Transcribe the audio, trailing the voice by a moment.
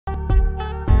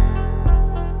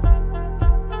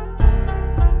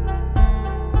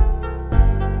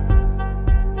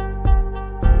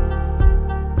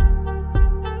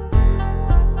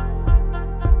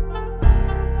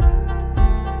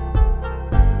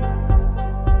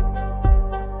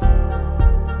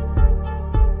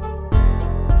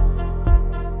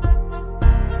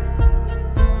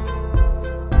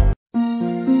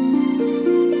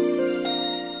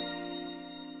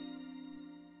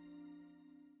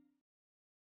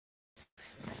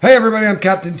Hey everybody, I'm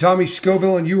Captain Tommy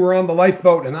Scoville and you are on the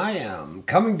lifeboat, and I am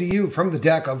coming to you from the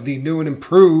deck of the new and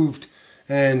improved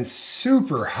and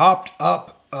super hopped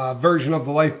up version of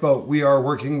the lifeboat. We are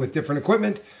working with different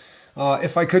equipment.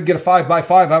 If I could get a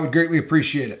 5x5, I would greatly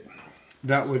appreciate it.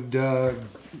 That would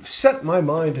set my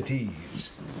mind at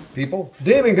ease. People,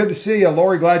 Damien, good to see you.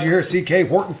 Lori, glad you're here. CK,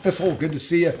 Horton Thistle, good to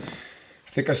see you. I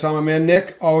think I saw my man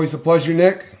Nick. Always a pleasure,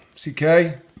 Nick.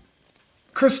 CK.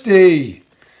 Christy.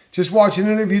 Just watched an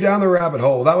interview down the rabbit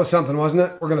hole. That was something, wasn't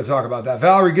it? We're going to talk about that.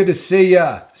 Valerie, good to see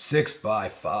ya.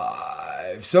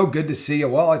 6x5. So good to see you.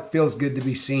 Well, it feels good to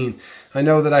be seen. I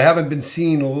know that I haven't been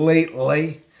seen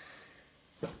lately.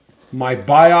 My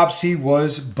biopsy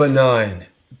was benign.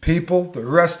 People, the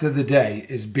rest of the day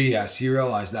is BS. You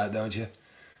realize that, don't you?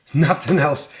 Nothing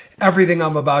else. Everything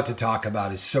I'm about to talk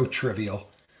about is so trivial.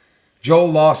 Joel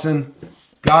Lawson,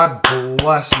 God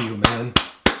bless you, man.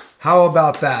 How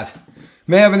about that?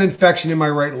 May have an infection in my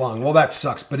right lung. Well, that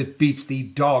sucks, but it beats the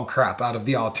dog crap out of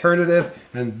the alternative,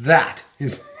 and that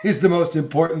is the most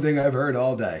important thing I've heard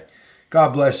all day.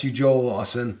 God bless you, Joel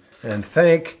Lawson, and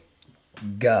thank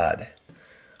God,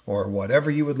 or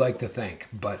whatever you would like to think,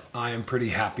 but I am pretty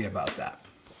happy about that.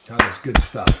 That is good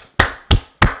stuff.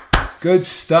 Good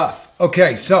stuff.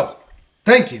 Okay, so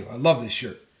thank you. I love this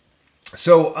shirt.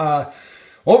 So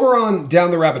over on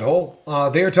Down the Rabbit Hole,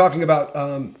 they are talking about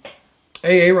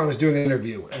Aaron is doing an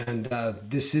interview, and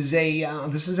this is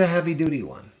a heavy duty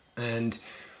one. And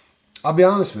I'll be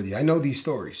honest with you, I know these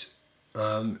stories.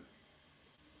 I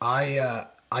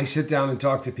sit down and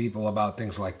talk to people about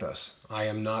things like this. I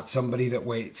am not somebody that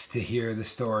waits to hear the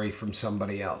story from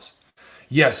somebody else.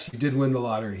 Yes, you did win the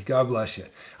lottery. God bless you.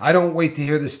 I don't wait to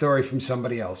hear the story from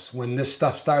somebody else. When this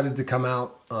stuff started to come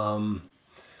out,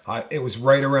 it was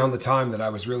right around the time that I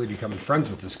was really becoming friends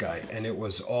with this guy, and it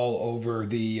was all over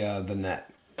the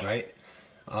net, right?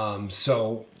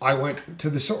 So I went to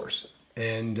the source,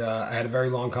 and I had a very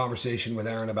long conversation with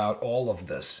Aaron about all of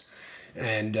this,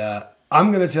 and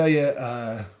I'm going to tell you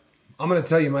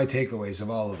my takeaways of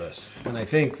all of this, and I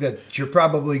think that you're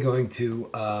probably going to.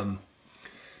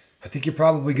 I think you're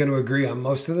probably going to agree on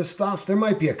most of this stuff. There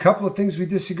might be a couple of things we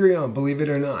disagree on, believe it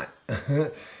or not.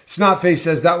 Snotface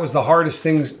says that was the hardest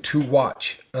things to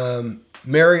watch.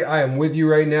 Mary, I am with you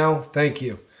right now. Thank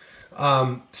you.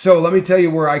 So let me tell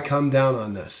you where I come down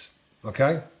on this.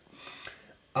 Okay.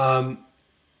 Men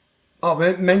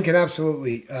can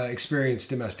absolutely experience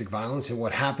domestic violence, and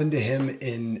what happened to him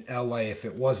in LA, if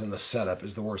it wasn't a setup,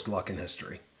 is the worst luck in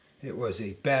history. It was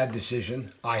a bad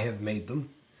decision. I have made them.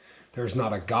 There's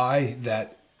not a guy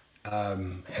that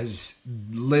has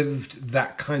lived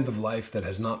that kind of life that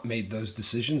has not made those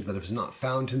decisions, that has not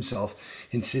found himself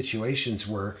in situations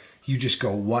where you just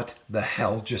go, what the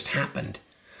hell just happened?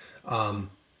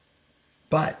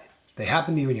 But they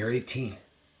happen to you when you're 18.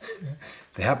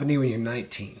 They happen to you when you're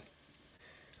 19.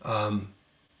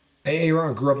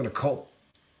 Aaron grew up in a cult.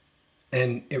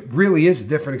 And it really is a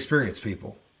different experience,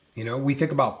 people. You know, we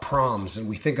think about proms and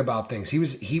we think about things.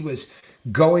 He was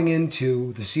going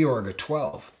into the Sea Org at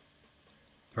 12,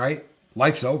 right?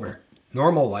 Life's over.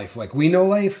 Normal life, like we know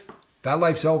life, that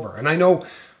life's over. And I know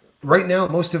right now,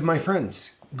 most of my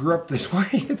friends grew up this way.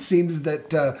 It seems that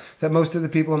that most of the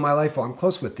people in my life who I'm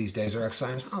close with these days are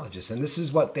ex-Scientologists, and this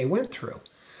is what they went through.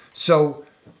 So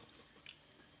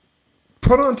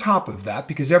put on top of that,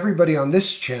 because everybody on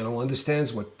this channel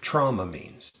understands what trauma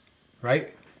means,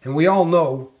 right? And we all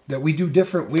know that we do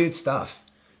different weird stuff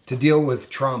to deal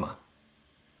with trauma.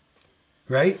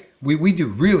 Right? We do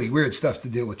really weird stuff to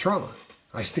deal with trauma.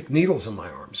 I stick needles in my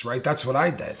arms, right? That's what I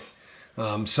did.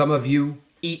 Some of you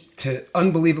eat to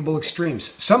unbelievable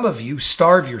extremes. Some of you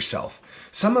starve yourself.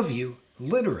 Some of you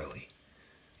literally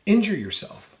injure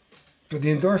yourself for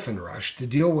the endorphin rush to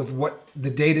deal with what the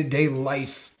day-to-day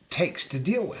life takes to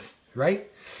deal with,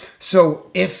 right? So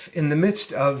if in the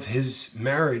midst of his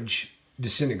marriage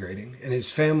disintegrating and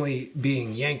his family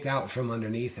being yanked out from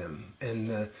underneath him, and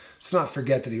let's not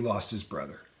forget that he lost his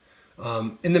brother.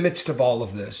 In the midst of all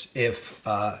of this, if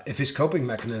his coping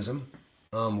mechanism,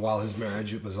 while his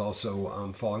marriage was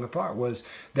also falling apart, was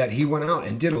that he went out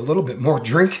and did a little bit more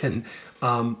drinking,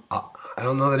 I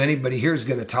don't know that anybody here is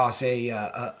going to toss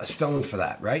a stone for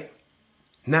that, right?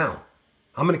 Now,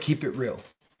 I'm going to keep it real.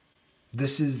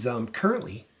 This is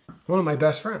currently one of my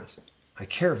best friends. I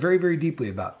care very, very deeply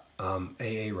about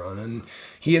Aaron, and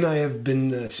he and I have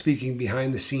been speaking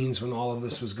behind the scenes when all of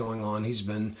this was going on. He's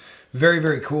been very,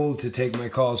 very cool to take my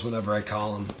calls whenever I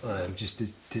call him, just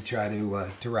to try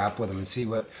to rap with him and see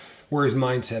where his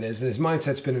mindset is. And his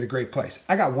mindset's been in a great place.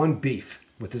 I got one beef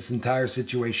with this entire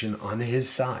situation on his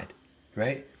side,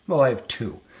 right? Well, I have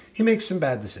two. He makes some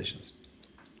bad decisions.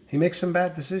 He makes some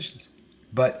bad decisions.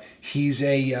 But he's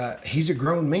a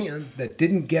grown man that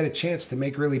didn't get a chance to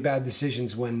make really bad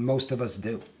decisions when most of us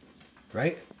do,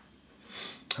 right?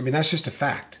 I mean, that's just a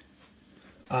fact.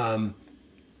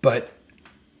 But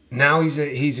now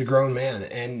he's a grown man,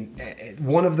 and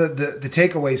one of the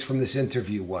takeaways from this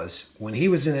interview was when he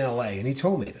was in L.A. and he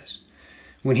told me this.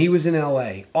 When he was in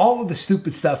L.A., all of the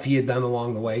stupid stuff he had done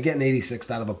along the way, getting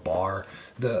 86 out of a bar,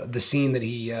 the scene that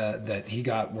he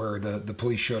got where the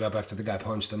police showed up after the guy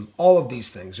punched him, all of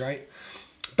these things, right?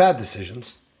 Bad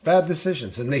decisions,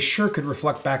 and they sure could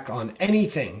reflect back on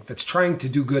anything that's trying to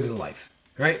do good in life,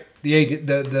 right?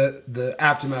 The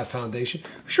Aftermath Foundation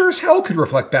sure as hell could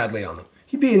reflect badly on them.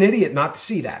 You'd be an idiot not to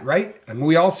see that, right? I mean,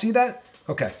 we all see that?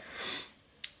 Okay.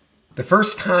 The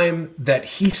first time that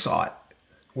he saw it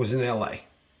was in L.A.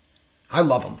 I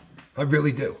love him. I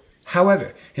really do.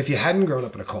 However, if you hadn't grown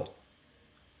up in a cult,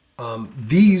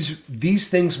 these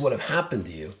things would have happened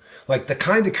to you. Like the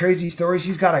kind of crazy stories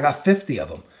he's got, I got 50 of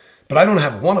them. But I don't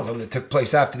have one of them that took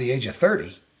place after the age of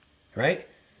 30, right?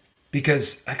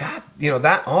 Because I got,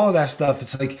 that all of that stuff,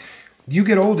 it's like you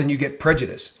get old and you get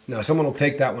prejudice. Now, someone will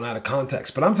take that one out of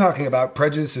context, but I'm talking about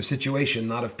prejudice of situation,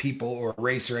 not of people or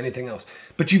race or anything else.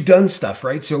 But you've done stuff,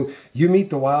 right? So you meet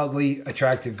the wildly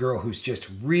attractive girl who's just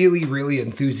really, really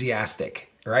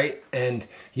enthusiastic, right? And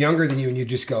younger than you, and you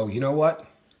just go, you know what?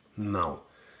 No,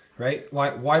 right?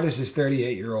 Why does this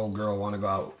 38-year-old girl want to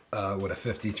go out with a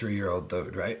 53-year-old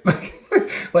dude, right?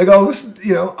 Like, oh, this,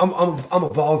 I'm a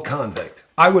bald convict.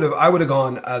 I would have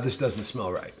gone, this doesn't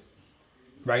smell right.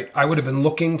 Right? I would have been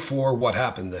looking for what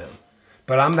happened to him.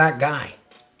 But I'm that guy,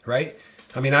 right?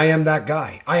 I mean, I am that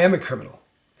guy. I am a criminal.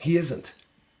 He isn't,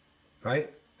 right?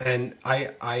 And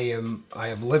I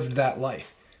have lived that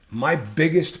life. My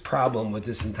biggest problem with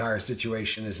this entire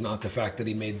situation is not the fact that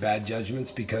he made bad judgments,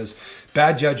 because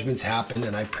bad judgments happen,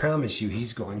 and I promise you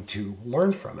he's going to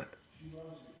learn from it.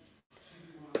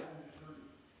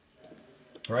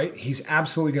 Right? He's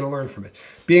absolutely going to learn from it.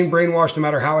 Being brainwashed, no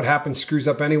matter how it happens, screws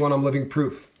up anyone. I'm living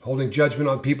proof. Holding judgment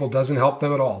on people doesn't help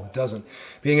them at all. It doesn't.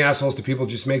 Being assholes to people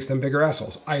just makes them bigger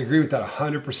assholes. I agree with that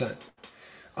 100%.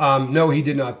 No, he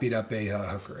did not beat up a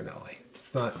hooker in LA.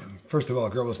 It's not. First of all, a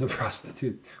girl wasn't a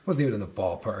prostitute. Wasn't even in the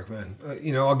ballpark, man.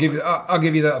 I'll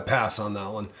give you a pass on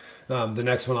that one. The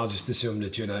next one, I'll just assume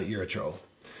that you're a troll.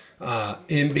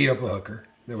 He didn't beat up a hooker.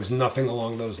 There was nothing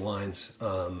along those lines.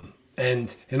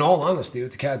 And in all honesty,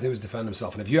 what the cat did was defend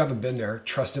himself. And if you haven't been there,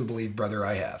 trust and believe, brother,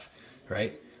 I have,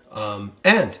 right?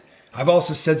 And I've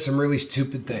also said some really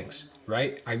stupid things,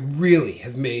 right? I really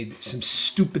have made some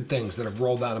stupid things that have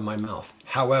rolled out of my mouth.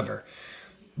 However,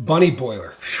 Bunny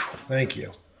Boiler, whew, thank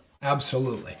you.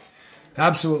 Absolutely.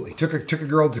 Absolutely. Took a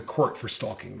girl to court for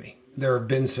stalking me. There have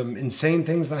been some insane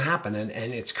things that happen, and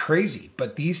it's crazy.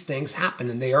 But these things happen,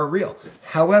 and they are real.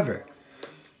 However,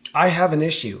 I have an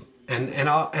issue. And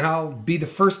I'll be the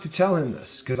first to tell him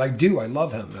this, because I do. I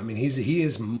love him. I mean, he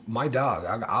is my dog.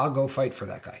 I'll go fight for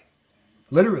that guy,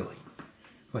 literally,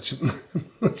 much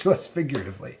less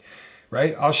figuratively,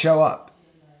 right? I'll show up.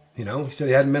 He said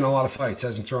he hadn't been in a lot of fights,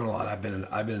 hasn't thrown a lot. I've been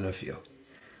in a few.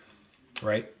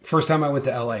 Right. First time I went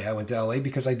to LA,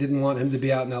 because I didn't want him to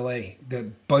be out in LA. The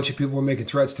bunch of people were making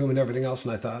threats to him and everything else,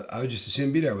 and I thought I would just as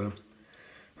soon be there with him.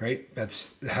 Right.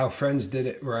 That's how friends did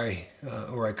it where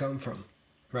I come from.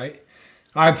 Right.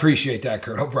 I appreciate that,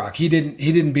 Colonel Brock. He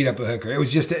didn't beat up a hooker. It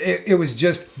was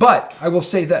just, but I will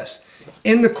say this,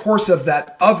 in the course of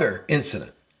that other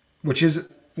incident, which is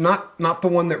not the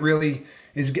one that really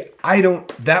is,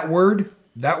 that word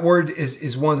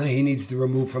is one that he needs to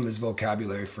remove from his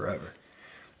vocabulary forever.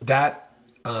 The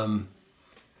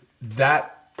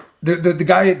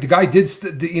guy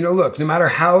did, look, no matter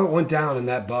how it went down in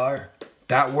that bar,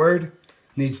 that word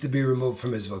needs to be removed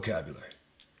from his vocabulary.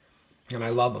 And I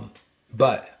love him,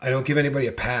 but I don't give anybody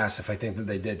a pass if I think that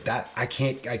they did that. I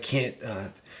can't.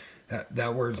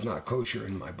 That word's not kosher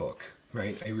in my book,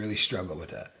 right? I really struggle with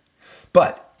that.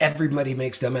 But everybody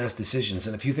makes dumbass decisions,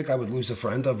 and if you think I would lose a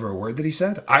friend over a word that he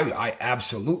said, I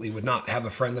absolutely would not have a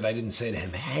friend that I didn't say to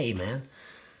him, "Hey, man,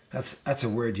 that's a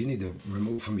word you need to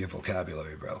remove from your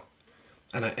vocabulary, bro."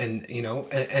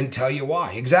 And tell you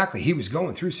why. Exactly. He was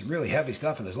going through some really heavy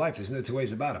stuff in his life. There's no two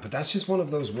ways about it. But that's just one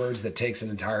of those words that takes an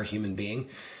entire human being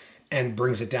and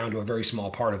brings it down to a very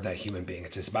small part of that human being.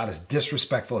 It's about as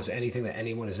disrespectful as anything that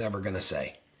anyone is ever going to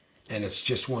say. And it's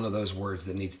just one of those words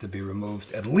that needs to be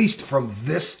removed, at least from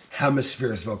this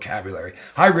hemisphere's vocabulary.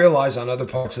 I realize on other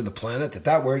parts of the planet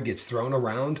that word gets thrown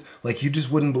around like you just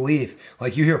wouldn't believe.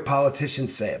 Like you hear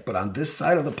politicians say it. But on this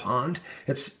side of the pond,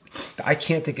 I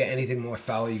can't think of anything more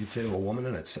foul you could say to a woman,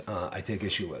 and I take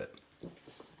issue with it.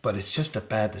 But it's just a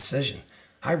bad decision.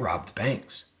 I robbed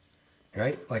banks.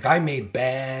 right? Like I made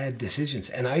bad decisions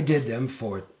and I did them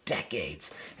for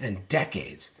decades and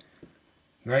decades,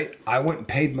 right? I went and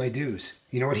paid my dues.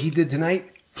 You know what he did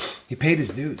tonight? He paid his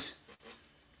dues.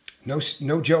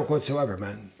 No joke whatsoever,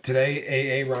 man.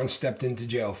 Today, Ron stepped into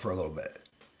jail for a little bit.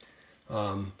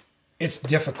 It's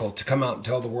difficult to come out and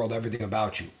tell the world everything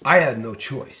about you. I had no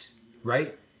choice,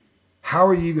 right? How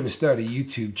are you going to start a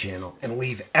YouTube channel and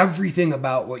leave everything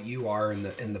about what you are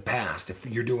in the past if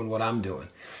you're doing what I'm doing?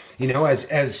 You know,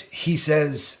 as he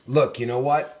says, look, you know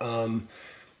what?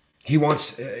 He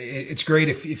wants. It's great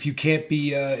if you can't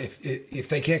be if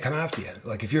they can't come after you.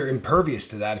 Like if you're impervious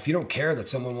to that, if you don't care that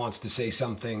someone wants to say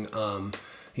something,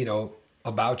 you know,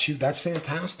 about you, that's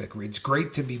fantastic. It's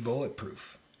great to be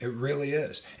bulletproof. It really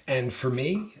is. And for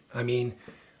me, I mean,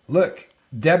 look,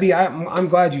 Debbie, I'm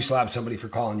glad you slapped somebody for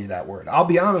calling you that word. I'll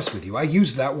be honest with you. I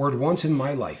used that word once in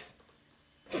my life.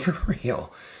 For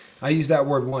real. I used that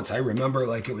word once. I remember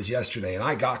like it was yesterday, and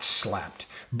I got slapped.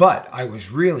 But I was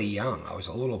really young. I was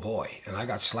a little boy, and I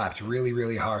got slapped really,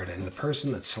 really hard. And the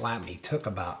person that slapped me took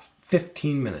about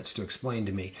 15 minutes to explain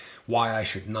to me why I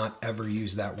should not ever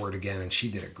use that word again. And she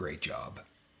did a great job.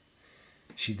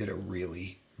 She did a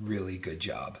really, really good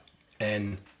job.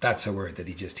 And that's a word that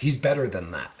he's better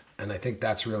than that. And I think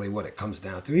that's really what it comes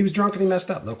down to. He was drunk and he messed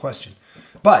up, no question.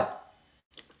 But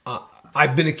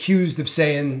I've been accused of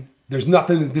saying there's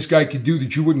nothing that this guy could do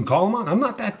that you wouldn't call him on. I'm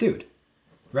not that dude,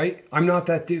 right? I'm not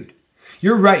that dude.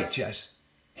 You're right, Jess.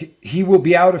 He will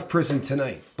be out of prison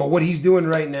tonight. But what he's doing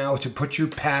right now to put your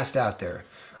past out there,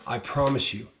 I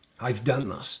promise you, I've done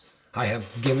this. I have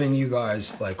given you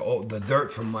guys like the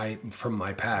dirt from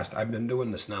my past. I've been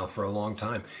doing this now for a long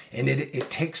time. And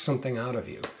it takes something out of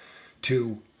you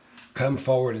to come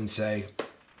forward and say,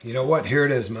 you know what, here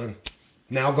it is, man.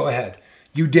 Now go ahead.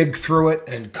 You dig through it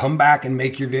and come back and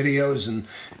make your videos and,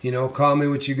 you know, call me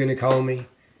what you're going to call me.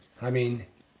 I mean,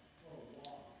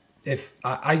 if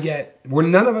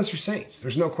none of us are saints.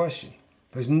 There's no question.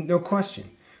 There's no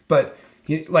question. But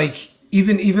like,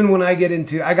 even when I got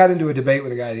into a debate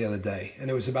with a guy the other day, and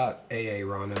it was about AA,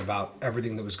 Ron, and about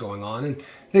everything that was going on. And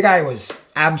the guy was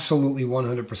absolutely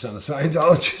 100% a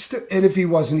Scientologist. And if he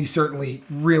wasn't, he certainly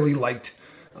really liked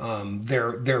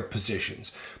their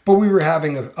positions. But we were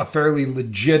having a fairly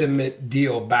legitimate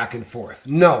deal back and forth.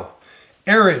 No,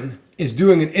 Aaron is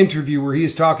doing an interview where he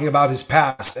is talking about his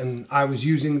past, and I was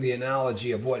using the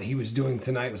analogy of what he was doing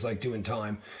tonight was like doing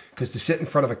time, because to sit in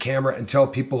front of a camera and tell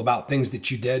people about things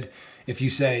that you did, if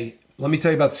you say, let me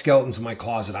tell you about the skeletons in my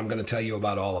closet, I'm going to tell you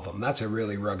about all of them. That's a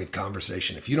really rugged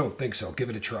conversation. If you don't think so, give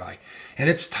it a try. And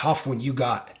it's tough when you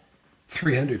got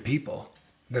 300 people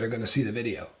that are going to see the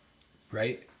video,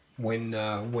 right? When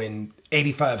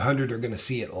 8,500 are going to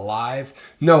see it live.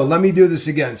 No, let me do this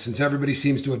again since everybody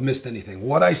seems to have missed anything.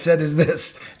 What I said is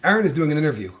this. Aaron is doing an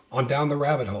interview on Down the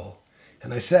Rabbit Hole.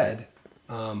 And I said,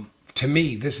 to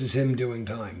me, this is him doing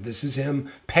time. This is him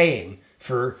paying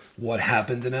for what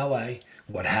happened in LA,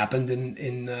 what happened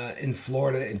in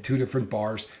Florida in 2 different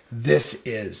bars. This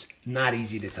is not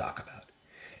easy to talk about.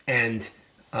 And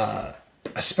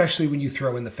especially when you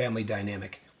throw in the family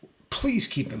dynamic. Please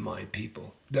keep in mind,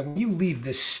 people, that when you leave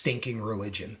this stinking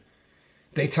religion,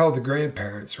 they tell the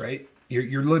grandparents, right?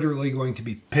 You're literally going to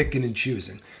be picking and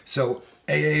choosing. So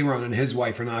AA Ron and his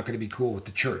wife are not going to be cool with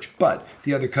the church, but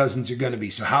the other cousins are going to be.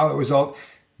 So how it was all,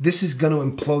 this is going to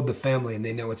implode the family, and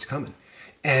they know it's coming.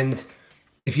 And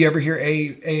if you ever hear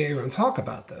AA Ron talk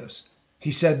about those,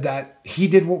 he said that he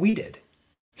did what we did.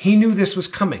 He knew this was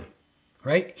coming,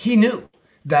 right? He knew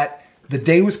that the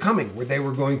day was coming where they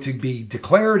were going to be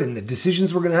declared and the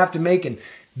decisions were going to have to make. And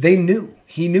they knew,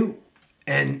 he knew.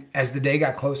 And as the day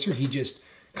got closer, he just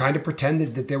kind of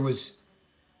pretended that there was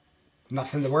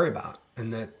nothing to worry about.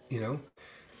 And that, you know,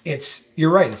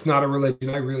 you're right. It's not a religion.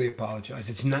 I really apologize.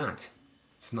 It's not.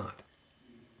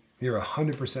 You're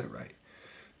 100% right.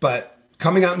 But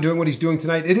coming out and doing what he's doing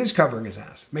tonight, it is covering his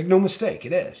ass. Make no mistake.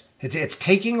 It is. It's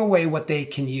taking away what they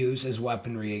can use as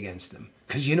weaponry against them.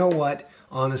 Because you know what?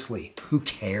 Honestly, who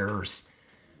cares?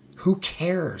 Who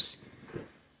cares?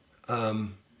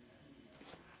 You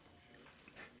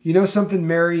know something,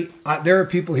 Mary? There are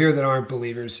people here that aren't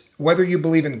believers. Whether you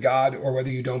believe in God or whether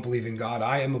you don't believe in God,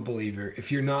 I am a believer.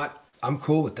 If you're not, I'm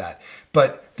cool with that.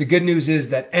 But the good news is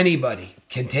that anybody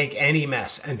can take any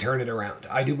mess and turn it around.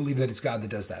 I do believe that it's God that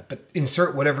does that. But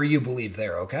insert whatever you believe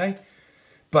there, okay?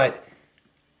 But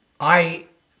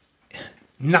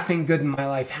nothing good in my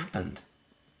life happened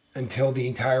until the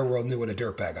entire world knew what a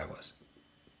dirtbag I was.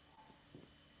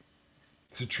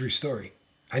 It's a true story.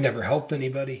 I never helped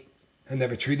anybody. I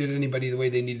never treated anybody the way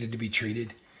they needed to be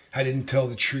treated. I didn't tell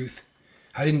the truth.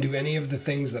 I didn't do any of the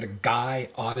things that a guy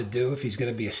ought to do if he's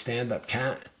going to be a stand-up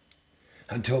cat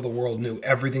until the world knew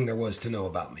everything there was to know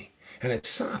about me. And it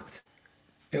sucked.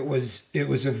 It was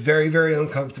a very, very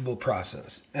uncomfortable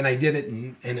process. And I did it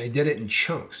in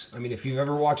chunks. I mean, if you've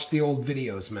ever watched the old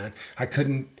videos, man, I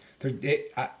couldn't,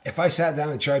 if I sat down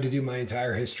and tried to do my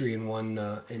entire history in one,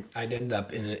 and I'd end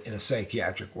up in a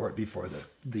psychiatric ward before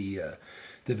the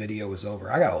video was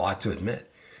over. I got a lot to admit.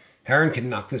 Aaron can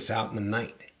knock this out in a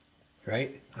night,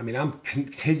 right? I mean, I'm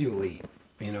continually,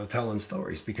 telling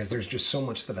stories because there's just so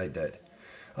much that I did.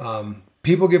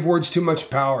 People give words too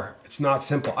much power. It's not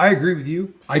simple. I agree with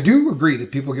you. I do agree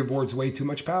that people give words way too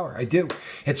much power. I do.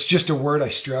 It's just a word I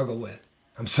struggle with.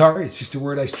 I'm sorry. It's just a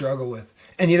word I struggle with.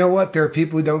 And you know what? There are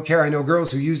people who don't care. I know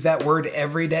girls who use that word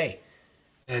every day.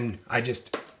 And I'm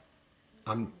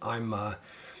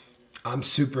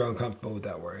super uncomfortable with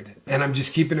that word. And I'm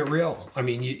just keeping it real. I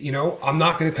mean, I'm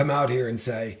not going to come out here and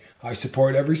say, I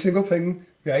support every single thing,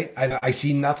 right? I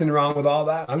see nothing wrong with all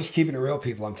that. I'm just keeping it real,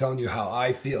 people. I'm telling you how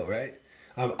I feel, right?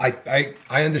 I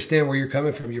understand where you're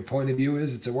coming from. Your point of view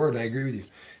is it's a word, and I agree with you.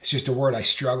 It's just a word I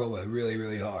struggle with really,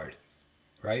 really hard,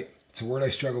 right? It's a word I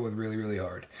struggle with really, really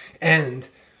hard. And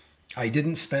I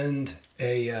didn't spend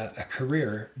a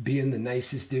career being the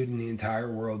nicest dude in the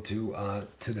entire world to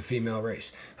the female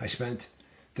race. I spent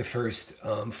the first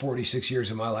 46 years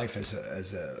of my life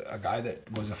as a guy that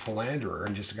was a philanderer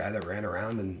and just a guy that ran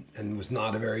around and was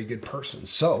not a very good person.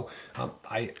 So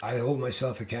I hold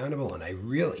myself accountable, and I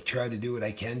really try to do what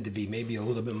I can to be maybe a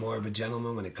little bit more of a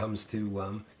gentleman when it comes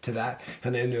to that.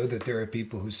 And I know that there are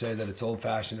people who say that it's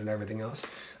old-fashioned and everything else.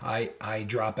 I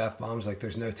drop F-bombs like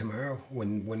there's no tomorrow.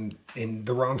 When in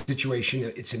the wrong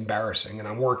situation, it's embarrassing, and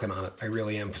I'm working on it. I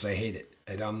really am, because I hate it.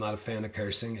 I'm not a fan of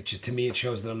cursing. It just, to me, it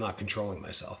shows that I'm not controlling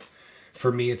myself.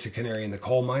 For me, it's a canary in the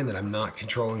coal mine that I'm not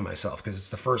controlling myself, because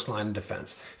it's the first line of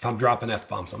defense. If I'm dropping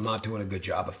F-bombs, I'm not doing a good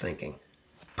job of thinking.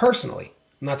 Personally,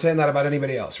 I'm not saying that about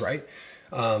anybody else, right?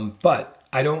 But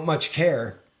I don't much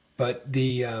care. But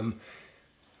I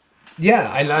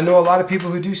know a lot of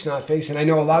people who do snot face, and I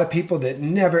know a lot of people that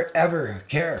never ever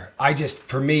care.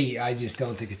 For me, I just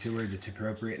don't think it's a word that's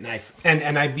appropriate.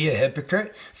 And I'd be a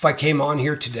hypocrite if I came on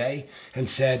here today and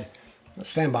said, I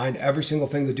stand behind every single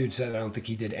thing the dude said. I don't think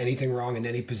he did anything wrong in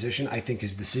any position. I think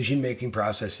his decision-making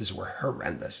processes were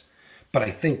horrendous. But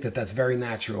I think that that's very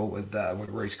natural with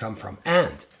where he's come from.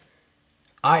 And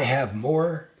I have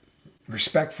more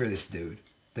respect for this dude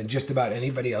than just about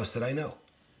anybody else that I know.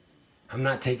 I'm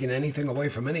not taking anything away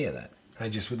from any of that. I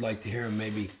just would like to hear him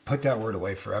maybe put that word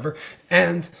away forever.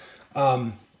 And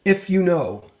if you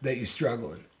know that you're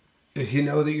struggling, if you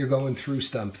know that you're going through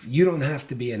stuff, you don't have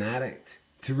to be an addict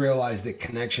to realize that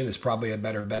connection is probably a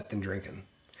better bet than drinking.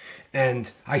 And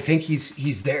I think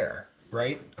he's there,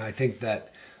 right? I think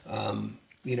that, I'm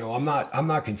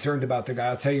not concerned about the guy.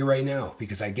 I'll tell you right now,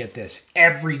 because I get this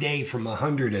every day from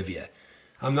 100 of you.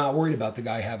 I'm not worried about the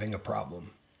guy having a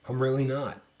problem. I'm really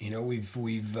not. We've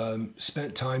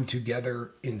spent time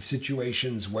together in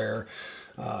situations where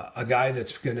a guy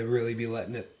that's going to really be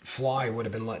letting it fly would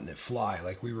have been letting it fly.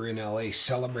 Like, we were in LA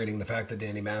celebrating the fact that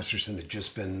Danny Masterson had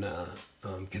just been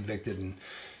convicted, and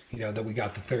that we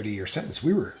got the 30-year sentence.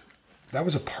 That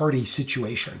was a party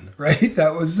situation, right?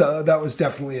 That was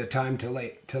definitely a time to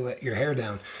let your hair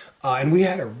down, and we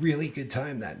had a really good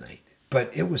time that night.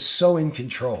 But it was so in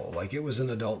control, like it was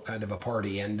an adult kind of a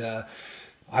party, and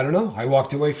I don't know. I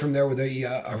walked away from there with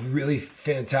a really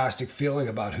fantastic feeling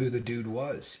about who the dude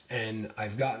was. And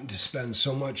I've gotten to spend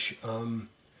so much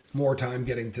more time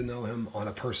getting to know him on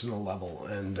a personal level.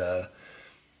 And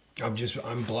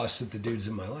I'm blessed that the dude's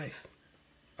in my life.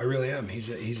 I really am.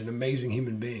 He's an amazing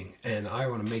human being. And I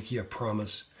want to make you a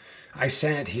promise. I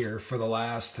sat here for the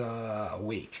last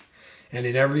week. And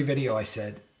in every video I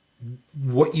said,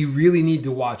 what you really need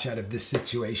to watch out of this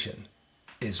situation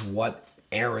is what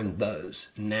Aaron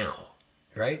does now,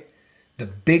 right? The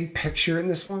big picture in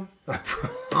this one,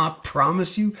 I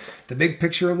promise you, the big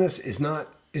picture in this is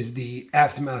the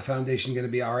Aftermath Foundation going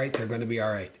to be all right? They're going to be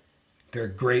all right. They're a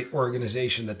great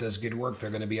organization that does good work. They're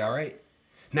going to be all right.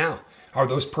 Now, are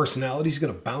those personalities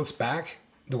going to bounce back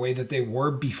the way that they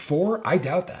were before? I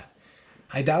doubt that.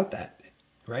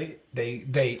 Right?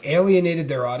 They alienated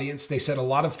their audience. They said a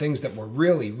lot of things that were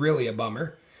really, really a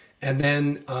bummer. And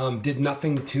then did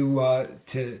nothing to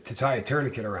tie a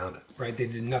tourniquet around it, right? They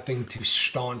did nothing to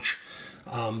staunch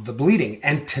the bleeding.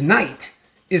 And tonight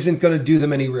isn't going to do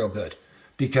them any real good,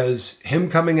 because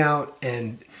him coming out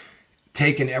and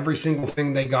taking every single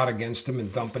thing they got against him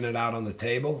and dumping it out on the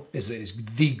table is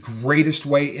the greatest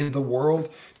way in the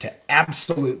world to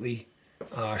absolutely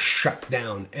shut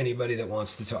down anybody that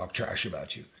wants to talk trash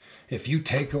about you. if you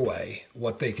take away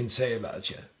what they can say about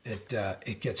you,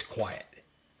 it gets quiet.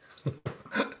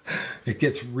 It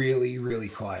gets really, really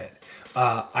quiet.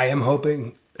 I am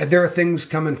hoping there are things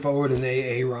coming forward in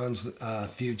Aaron's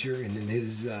future and in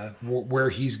his where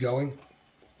he's going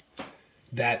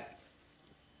that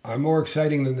are more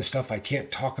exciting than the stuff I can't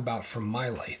talk about from my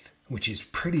life, which is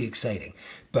pretty exciting.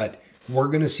 But we're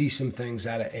going to see some things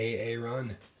out of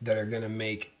Aaron that are going to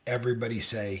make everybody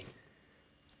say,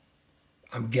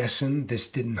 I'm guessing this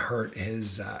didn't hurt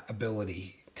his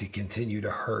ability to continue to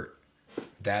hurt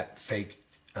that fake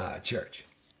church.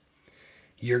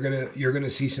 You're gonna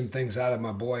see some things out of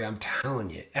my boy. I'm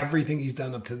telling you, everything he's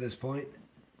done up to this point,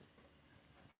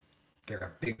 there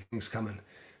are big things coming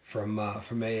from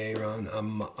Aaron.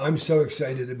 I'm so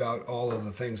excited about all of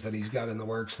the things that he's got in the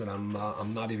works that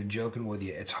I'm not even joking with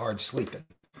you. It's hard sleeping.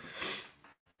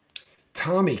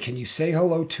 Tommy, can you say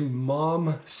hello to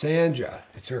Mom Sandra?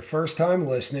 It's her first time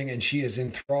listening and she is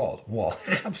enthralled. Well,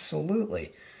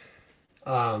 absolutely.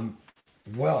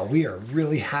 Well, we are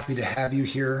really happy to have you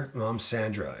here, Mom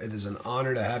Sandra. It is an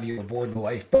honor to have you aboard the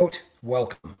lifeboat.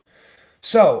 Welcome.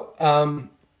 So,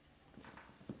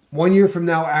 1 year from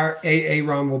now, our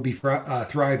Aaron will be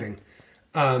thriving.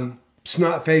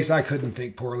 Snotface, I couldn't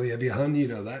think poorly of you, hun. You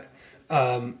know that.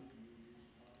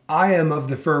 I am of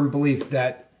the firm belief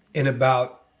that in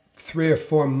about 3 or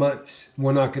 4 months,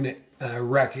 we're not going to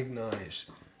recognize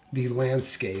the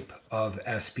landscape of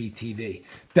SPTV.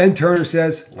 Ben Turner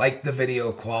says, like the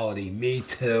video quality. Me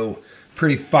too.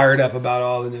 Pretty fired up about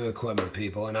all the new equipment,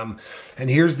 people. And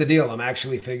here's the deal. I'm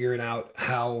actually figuring out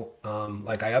how,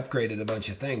 like I upgraded a bunch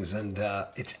of things and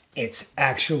it's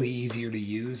actually easier to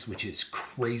use, which is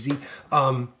crazy.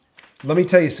 Let me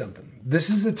tell you something. This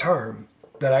is a term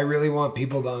that I really want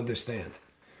people to understand.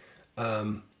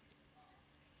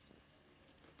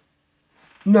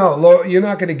 No, Laura, you're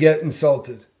not going to get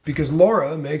insulted because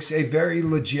Laura makes a very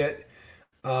legit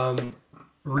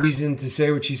reason to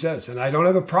say what she says. And I don't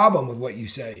have a problem with what you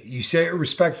say. You say it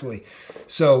respectfully.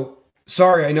 So,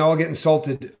 sorry, I know I'll get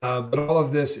insulted, but all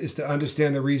of this is to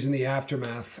understand the reason the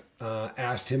aftermath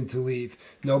asked him to leave.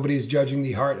 Nobody's judging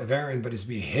the heart of Aaron, but his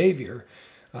behavior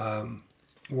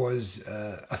was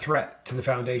a threat to the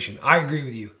foundation. I agree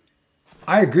with you.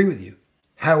 I agree with you.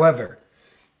 However,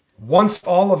 once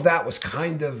all of that was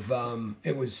kind of,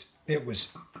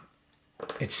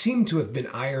 it seemed to have been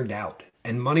ironed out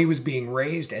and money was being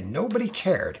raised and nobody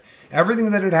cared.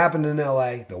 Everything that had happened in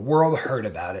LA, the world heard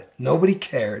about it. Nobody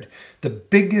cared. The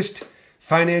biggest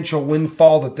financial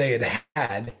windfall that they had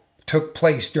had took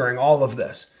place during all of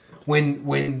this.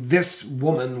 When this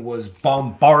woman was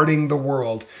bombarding the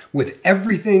world with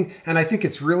everything, and I think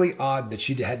it's really odd that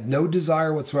she had no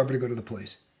desire whatsoever to go to the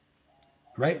police.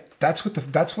 Right? That's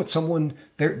what someone,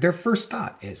 their first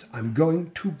thought is, I'm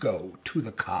going to go to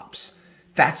the cops.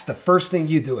 That's the first thing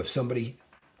you do if somebody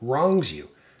wrongs you,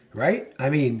 right? I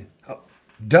mean,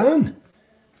 done.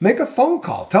 Make a phone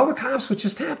call. Tell the cops what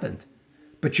just happened.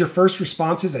 But your first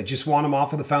response is, I just want them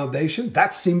off of the foundation?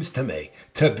 That seems to me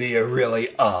to be a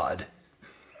really odd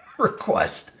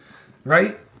request,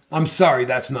 right? I'm sorry,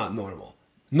 that's not normal.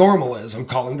 Normal is, I'm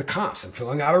calling the cops. I'm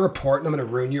filling out a report and I'm going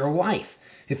to ruin your life.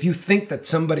 If you think that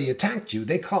somebody attacked you,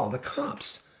 they call the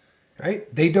cops, right?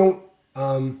 They don't,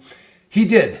 he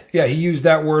did. Yeah, he used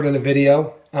that word in a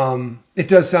video. It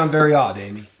does sound very odd,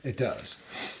 Amy. It does.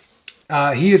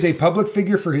 He is a public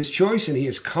figure for his choice, and he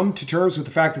has come to terms with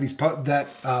the fact that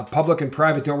public and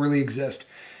private don't really exist.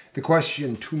 The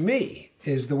question to me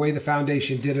is the way the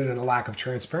foundation did it and a lack of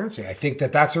transparency. I think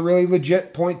that that's a really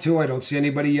legit point too. I don't see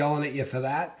anybody yelling at you for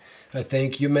that. I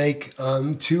think you make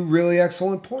 2 really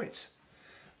excellent points.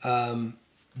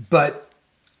 But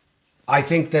I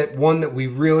think that one that we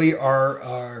really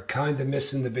are kind of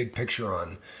missing the big picture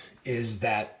on is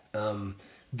that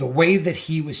the way that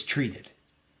he was treated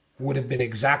would have been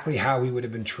exactly how he would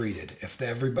have been treated if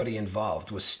everybody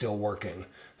involved was still working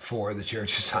for the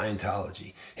Church of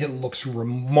Scientology. It looks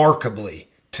remarkably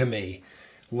to me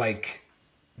like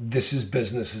this is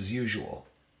business as usual.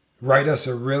 Write us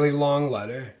a really long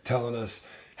letter telling us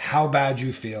how bad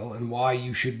you feel and why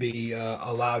you should be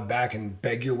allowed back and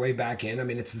beg your way back in. I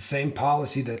mean, it's the same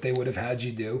policy that they would have had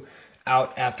you do,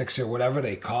 out ethics or whatever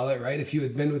they call it, right? If you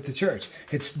had been with the church.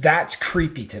 That's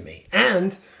creepy to me.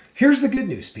 And here's the good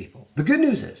news, people. The good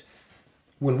news is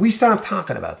when we stop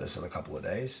talking about this in a couple of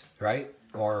days, right?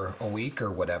 Or a week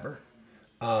or whatever,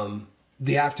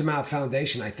 the Aftermath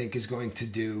Foundation, I think, is going to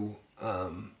do...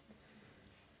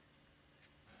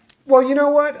 Well, you know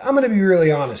what? I'm going to be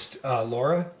really honest,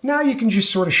 Laura. Now you can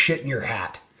just sort of shit in your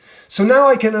hat. So now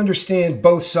I can understand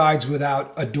both sides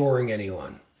without adoring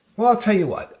anyone. Well, I'll tell you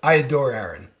what. I adore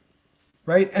Aaron.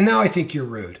 right? And now I think you're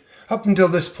rude. Up until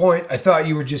this point, I thought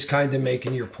you were just kind of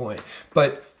making your point.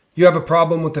 But you have a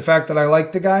problem with the fact that I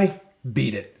like the guy?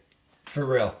 Beat it. For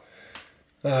real.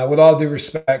 With all due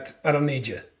respect, I don't need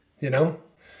you, you know?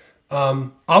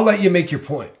 I'll let you make your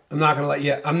point. I'm not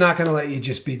gonna let you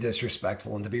just be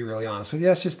disrespectful. And to be really honest with you,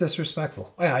 it's just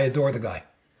disrespectful. I adore the guy.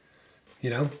 You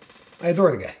know? I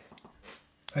adore the guy.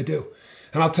 I do.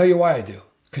 And I'll tell you why I do.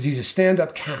 Because he's a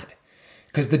stand-up cat.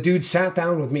 Because the dude sat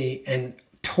down with me and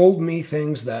told me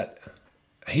things that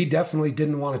he definitely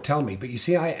didn't want to tell me. But you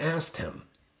see, I asked him.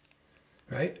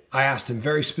 Right? I asked him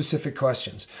very specific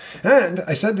questions. And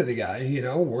I said to the guy, you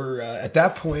know, at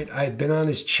that point, I had been on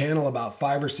his channel about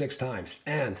 5 or 6 times.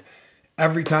 And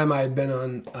every time I had been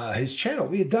on his channel,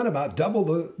 we had done about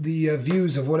double the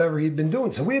views of whatever he'd been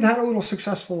doing. So we had had a little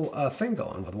successful thing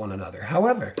going with one another.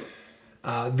 However,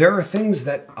 there are things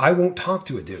that I won't talk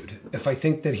to a dude if I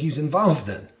think that he's involved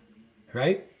in.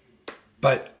 Right?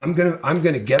 But I'm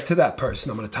gonna get to that person.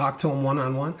 I'm gonna talk to him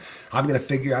one-on-one. I'm gonna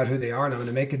figure out who they are, and I'm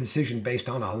gonna make a decision based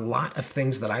on a lot of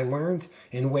things that I learned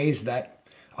in ways that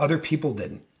other people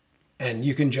didn't. And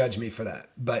you can judge me for that.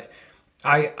 But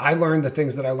I learned the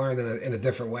things that I learned in a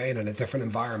different way and in a different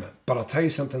environment. But I'll tell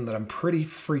you something that I'm pretty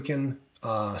freaking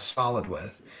solid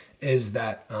with is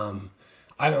that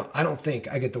I don't think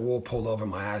I get the wool pulled over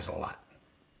my eyes a lot.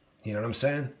 You know what I'm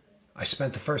saying? I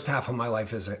spent the first half of my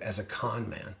life as a con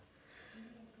man.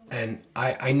 And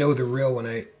I know the real when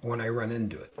I run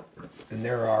into it. And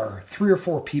there are 3 or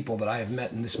 4 people that I have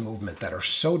met in this movement that are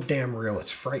so damn real,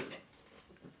 it's frightening.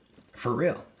 For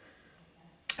real.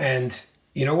 And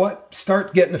you know what?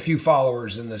 Start getting a few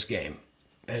followers in this game.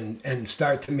 And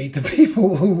start to meet the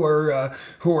people who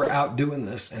are out doing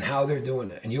this and how they're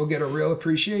doing it. And you'll get a real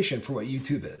appreciation for what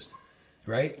YouTube is.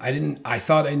 Right? I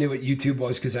thought I knew what YouTube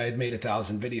was because I had made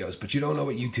 1,000 videos. But you don't know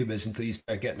what YouTube is until you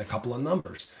start getting a couple of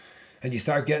numbers. And you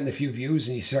start getting a few views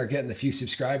and you start getting a few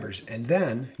subscribers. And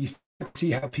then you start to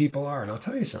see how people are. And I'll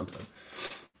tell you something.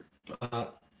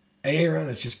 Aaron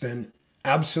has just been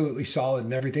absolutely solid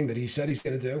in everything that he said he's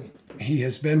going to do. He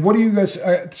has been. What do you guys...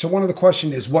 so one of the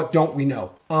questions is, what don't we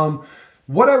know?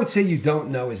 What I would say you don't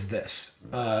know is this.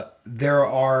 There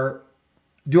are...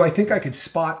 Do I think I could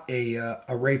spot a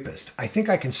rapist? I think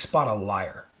I can spot a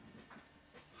liar.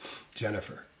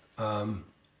 Jennifer.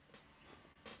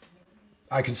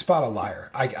 I can spot a liar.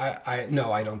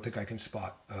 No, I don't think I can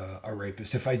spot a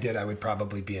rapist. If I did, I would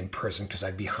probably be in prison because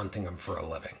I'd be hunting them for a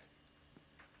living.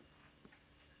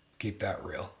 Keep that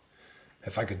real.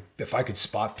 If I could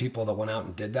spot people that went out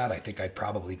and did that, I think I'd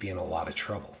probably be in a lot of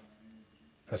trouble.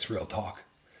 That's real talk.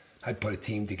 I'd put a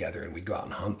team together and we'd go out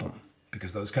and hunt them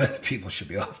because those kind of people should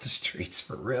be off the streets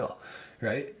for real,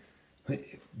 right?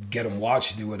 Get them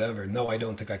watched, do whatever. No, I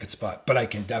don't think I could spot, but I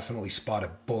can definitely spot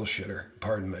a bullshitter.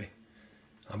 Pardon me.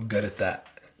 I'm good at that.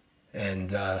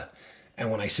 And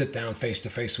when I sit down face to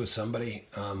face with somebody,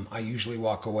 I usually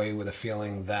walk away with a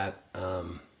feeling that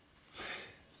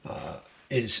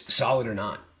is solid or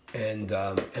not. And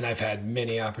I've had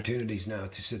many opportunities now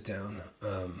to sit down.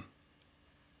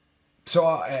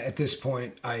 So at this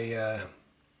point,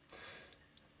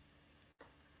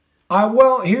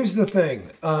 well, here's the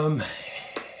thing.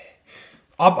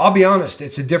 I'll be honest.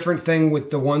 It's a different thing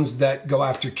with the ones that go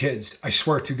after kids. I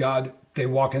swear to God, they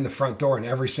walk in the front door and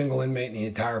every single inmate in the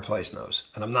entire place knows.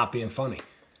 And I'm not being funny.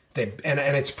 And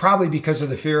it's probably because of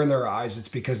the fear in their eyes. It's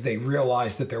because they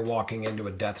realize that they're walking into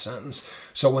a death sentence.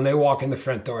 So when they walk in the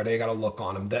front door, they got to look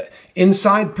on them. That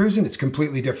inside prison, it's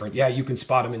completely different. Yeah, you can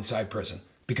spot them inside prison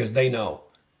because they know,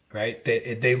 right?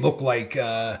 They look like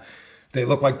the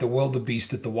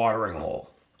wildebeest at the watering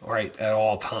hole, right? At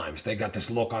all times, they got this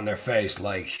look on their face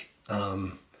like,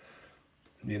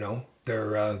 you know.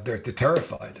 They're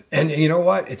terrified, and you know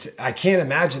what? I can't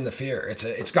imagine the fear.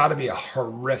 It's got to be a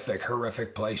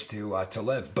horrific place to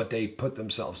live. But they put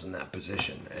themselves in that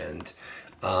position, and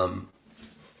I'm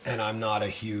not a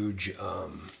huge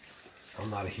fan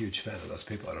of those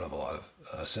people. I don't have a lot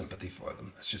of sympathy for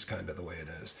them. It's just kind of the way it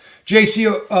is.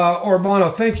 JC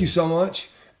Urbano, thank you so much,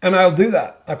 and I'll do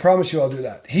that. I promise you, I'll do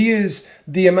that. He is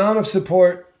the amount of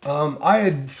support. I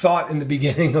had thought in the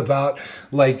beginning about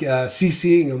like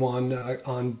CCing him on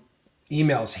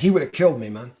emails. He would have killed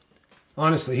me, man.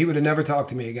 Honestly, he would have never talked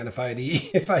to me again if I had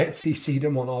CC'd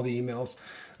him on all the emails.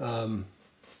 I'm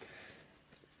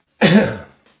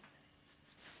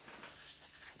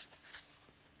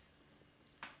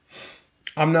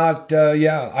not.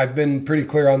 Yeah, I've been pretty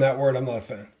clear on that word. I'm not a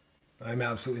fan. I'm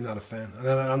absolutely not a fan. And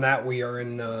on that, we are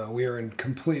in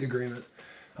complete agreement.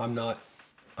 I'm not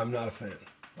a fan.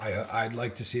 I'd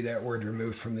like to see that word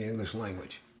removed from the English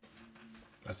language.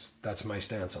 That's my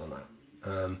stance on that.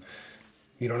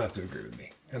 You don't have to agree with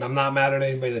me. And I'm not mad at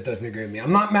anybody that doesn't agree with me.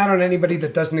 I'm not mad at anybody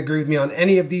that doesn't agree with me on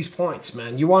any of these points,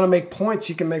 man. You want to make points,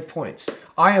 you can make points.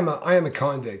 I am a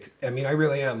convict. I mean, I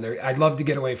really am. I'd love to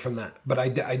get away from that, but I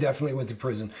definitely went to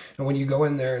prison. And when you go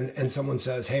in there and someone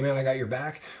says, hey, man, I got your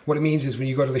back, what it means is when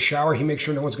you go to the shower, he makes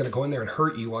sure no one's going to go in there and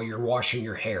hurt you while you're washing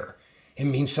your hair. It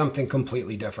means something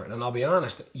completely different. And I'll be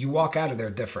honest, you walk out of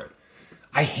there different.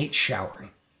 I hate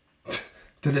showering.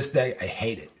 To this day, I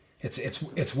hate it.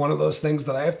 It's one of those things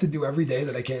that I have to do every day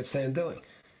that I can't stand doing.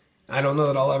 I don't know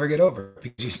that I'll ever get over it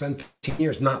because you spend 10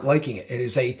 years not liking it. It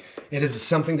is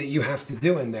something that you have to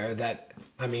do in there that,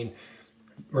 I mean,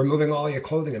 removing all your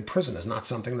clothing in prison is not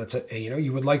something that's,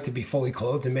 you would like to be fully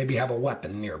clothed and maybe have a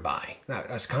weapon nearby.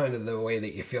 That's kind of the way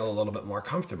that you feel a little bit more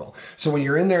comfortable. So when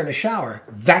you're in there in the shower,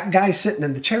 that guy sitting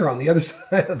in the chair on the other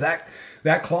side of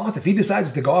that cloth, if he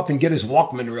decides to go up and get his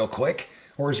Walkman real quick,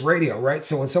 or his radio, right?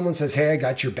 So when someone says, hey, I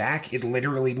got your back, it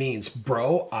literally means,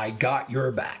 bro, I got your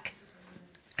back.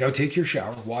 Go take your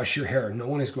shower, wash your hair. No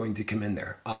one is going to come in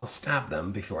there. I'll stab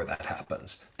them before that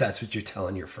happens. That's what you're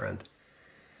telling your friend.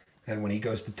 And when he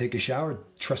goes to take a shower,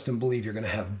 trust and believe you're going to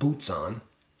have boots on,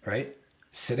 right?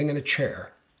 Sitting in a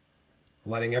chair,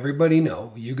 letting everybody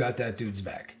know you got that dude's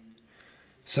back.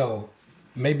 So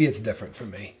maybe it's different for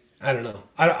me. I don't know.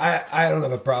 I don't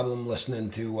have a problem listening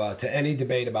to any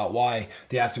debate about why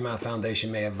the Aftermath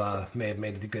Foundation may have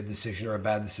made a good decision or a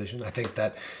bad decision. I think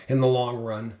that in the long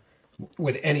run,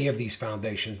 with any of these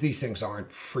foundations, these things aren't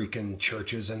freaking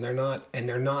churches, and they're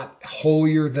not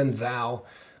holier than thou,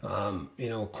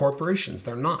 corporations.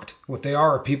 They're not. What they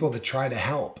are people that try to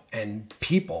help, and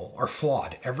people are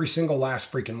flawed. Every single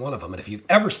last freaking one of them. And if you've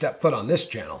ever stepped foot on this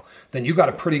channel, then you got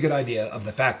a pretty good idea of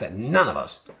the fact that none of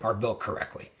us are built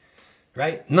correctly.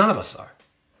 Right? None of us are.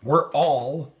 We're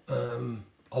all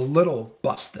a little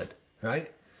busted,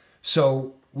 right?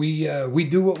 So we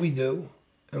do what we do,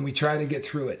 and we try to get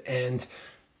through it. And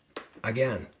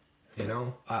again,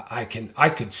 I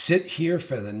could sit here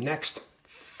for the next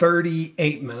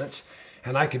 38 minutes,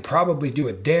 and I could probably do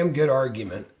a damn good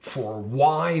argument for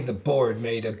why the board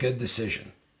made a good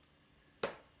decision.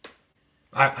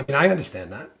 I mean, I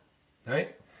understand that,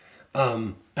 right?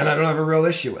 And I don't have a real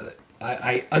issue with it.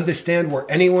 I understand where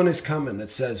anyone is coming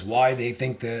that says why they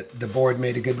think that the board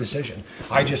made a good decision.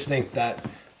 I just think that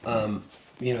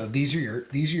these are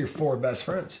your four best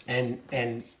friends, and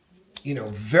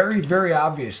very, very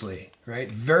obviously,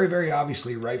 right? Very, very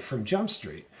obviously, right from Jump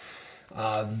Street,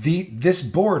 this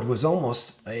board was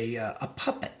almost a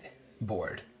puppet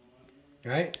board,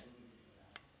 right?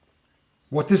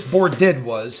 What this board did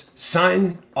was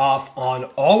sign off on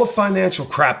all the financial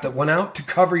crap that went out to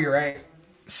cover your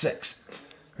six,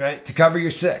 right? To cover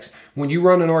your six. When you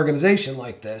run an organization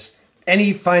like this,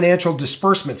 any financial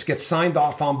disbursements get signed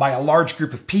off on by a large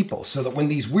group of people, so that when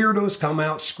these weirdos come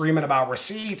out screaming about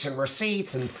receipts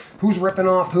and who's ripping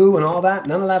off who and all that,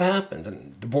 none of that happened.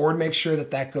 And the board makes sure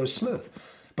that goes smooth.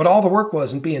 But all the work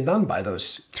wasn't being done by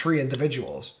those three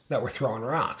individuals that were throwing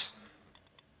rocks.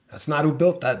 That's not who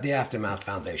built the Aftermath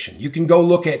Foundation. You can go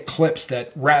look at clips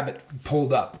that Rabbit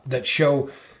pulled up that show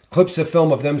clips of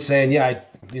film of them saying, yeah, I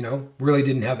really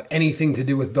didn't have anything to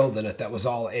do with building it. That was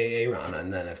all AA run.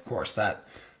 And then, of course, that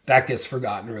gets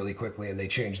forgotten really quickly, and they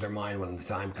change their mind when the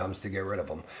time comes to get rid of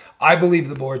them. I believe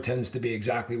the board tends to be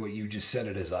exactly what you just said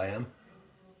it is, I am.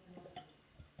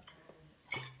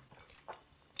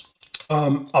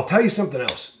 I'll tell you something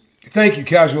else. Thank you,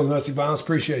 Casual Domestic Violence.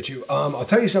 Appreciate you. I'll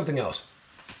tell you something else.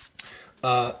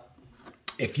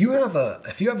 If you have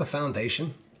a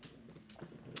foundation,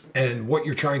 and what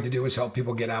you're trying to do is help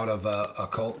people get out of a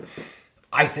cult,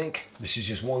 I think, this is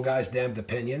just one guy's damned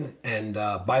opinion, and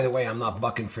by the way, I'm not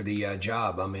bucking for the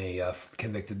job. I'm a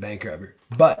convicted bank robber.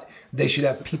 But they should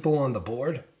have people on the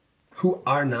board who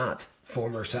are not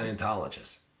former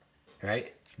Scientologists,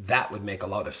 right? That would make a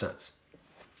lot of sense.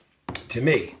 To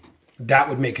me, that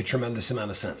would make a tremendous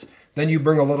amount of sense. Then you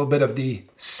bring a little bit of the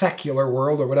secular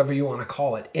world, or whatever you want to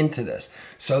call it, into this,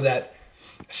 so that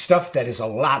stuff that is a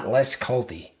lot less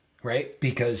culty, right?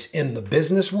 Because in the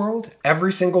business world,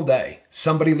 every single day,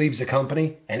 somebody leaves a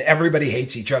company and everybody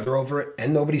hates each other over it,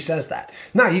 and nobody says that.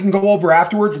 Now, you can go over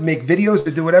afterwards and make videos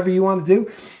to do whatever you want to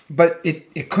do, but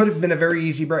it could have been a very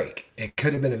easy break. It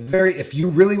could have been if you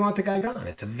really want the guy gone,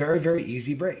 it's a very, very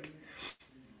easy break.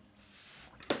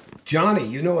 Johnny,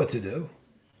 you know what to do.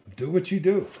 Do what you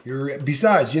do.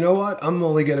 Besides, you know what? I'm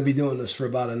only going to be doing this for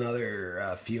about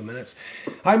another few minutes.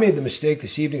 I made the mistake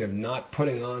this evening of not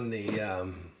putting on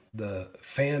the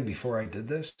fan before I did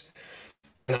this.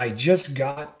 And I just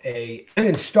got and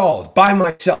installed by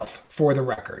myself, for the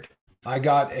record. I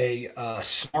got a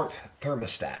smart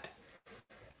thermostat.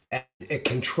 And it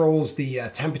controls the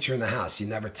temperature in the house. You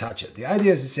never touch it. The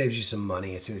idea is it saves you some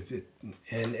money.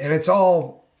 And it's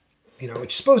all, you know,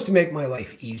 it's supposed to make my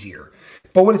life easier.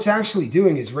 But what it's actually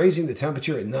doing is raising the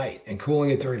temperature at night and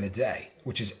cooling it during the day,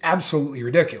 which is absolutely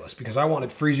ridiculous because I want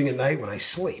it freezing at night when I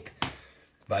sleep.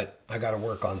 But I got to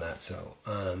work on that. So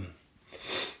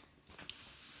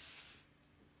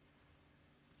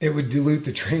it would dilute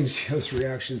the trained CEO's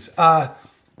reactions.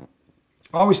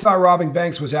 Always thought robbing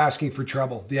banks was asking for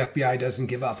trouble. The FBI doesn't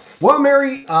give up. Well,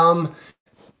 Mary,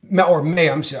 or May,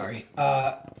 I'm sorry.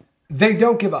 They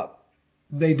don't give up.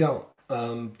 They don't.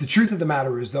 The truth of the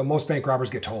matter is, though, most bank robbers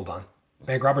get told on.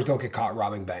 Bank robbers don't get caught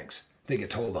robbing banks. They get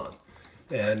told on.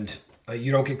 And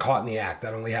you don't get caught in the act.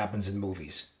 That only happens in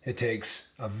movies. It takes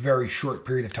a very short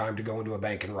period of time to go into a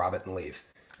bank and rob it and leave.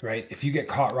 Right? If you get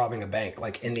caught robbing a bank,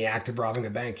 like in the act of robbing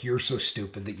a bank, you're so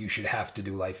stupid that you should have to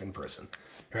do life in prison.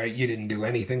 Right? You didn't do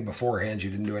anything beforehand. You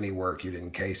didn't do any work. You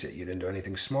didn't case it. You didn't do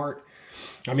anything smart.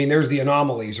 I mean, there's the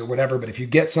anomalies or whatever, but if you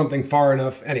get something far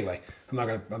enough, anyway,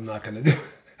 I'm not gonna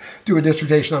do a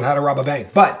dissertation on how to rob a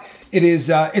bank. But it's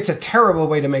a terrible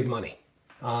way to make money.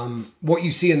 What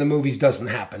you see in the movies doesn't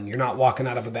happen. You're not walking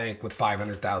out of a bank with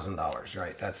 $500,000,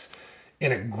 right? That's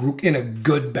in a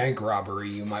good bank robbery,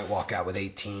 you might walk out with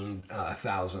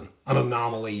 18,000. An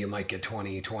anomaly, you might get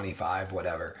 20, 25,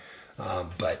 whatever.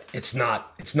 But it's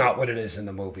not what it is in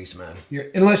the movies, man.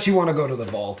 Unless you want to go to the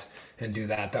vault and do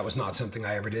that. That was not something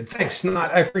I ever did. Thanks,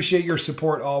 Snot. I appreciate your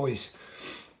support always.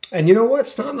 And you know what?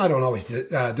 Snot and I don't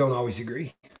always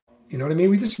agree. You know what I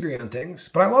mean? We disagree on things,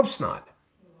 but I love Snot.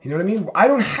 You know what I mean? I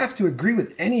don't have to agree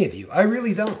with any of you. I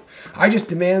really don't. I just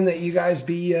demand that you guys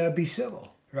be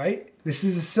civil, right? This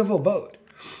is a civil vote.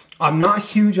 I'm not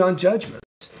huge on judgment.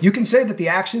 You can say that the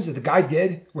actions that the guy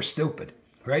did were stupid,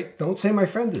 right? Don't say my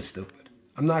friend is stupid.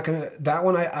 I'm not going to, that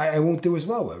one I won't do as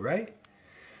well with, right?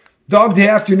 Dog Day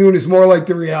Afternoon is more like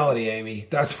the reality, Amy.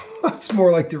 That's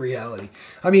more like the reality.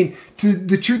 I mean,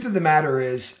 the truth of the matter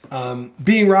is,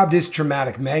 being robbed is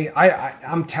traumatic, May.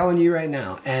 I'm telling you right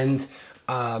now. And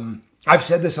I've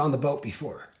said this on the boat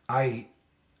before. I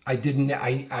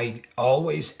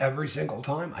always, every single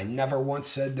time, I never once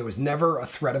said, there was never a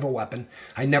threat of a weapon.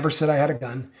 I never said I had a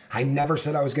gun. I never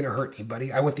said I was going to hurt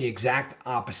anybody. I went the exact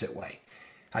opposite way.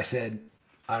 I said,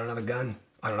 I don't have a gun.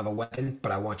 I don't have a weapon,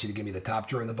 but I want you to give me the top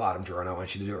drawer and the bottom drawer, and I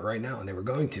want you to do it right now. And they were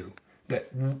going to. That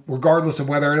regardless of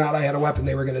whether or not I had a weapon,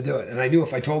 they were going to do it. And I knew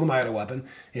if I told them I had a weapon,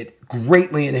 it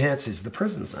greatly enhances the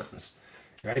prison sentence.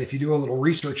 Right? If you do a little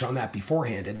research on that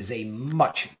beforehand, it is a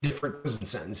much different prison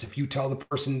sentence. If you tell the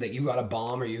person that you got a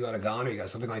bomb or you got a gun or you got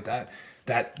something like that,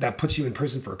 that puts you in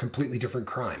prison for a completely different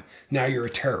crime. Now you're a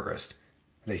terrorist.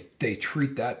 They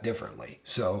treat that differently.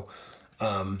 So,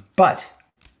 but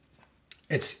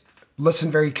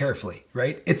listen very carefully,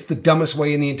 right? It's the dumbest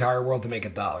way in the entire world to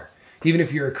make $1. Even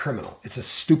if you're a criminal, it's a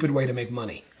stupid way to make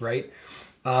money, right?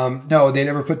 No, they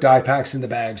never put die packs in the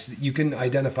bags. You can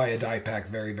identify a die pack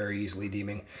very, very easily,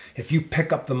 Deeming. If you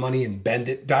pick up the money and bend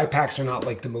it, die packs are not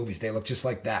like the movies. They look just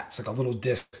like that. It's like a little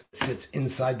disc that sits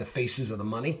inside the faces of the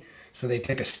money. So they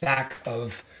take a stack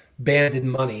of banded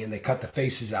money and they cut the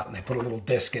faces out and they put a little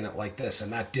disc in it like this.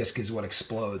 And that disc is what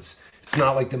explodes. It's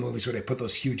not like the movies where they put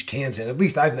those huge cans in. At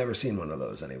least I've never seen one of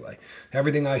those anyway.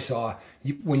 Everything I saw,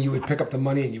 when you would pick up the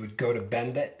money and you would go to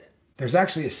bend it, there's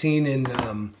actually a scene in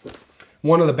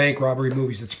one of the bank robbery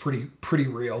movies that's pretty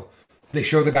real. They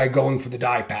show the guy going for the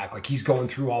die pack, like he's going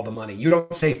through all the money. You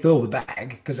don't say fill the bag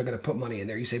because they're going to put money in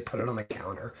there. You say put it on the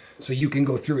counter so you can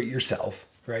go through it yourself,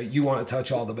 right? You want to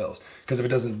touch all the bills because if it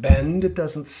doesn't bend, it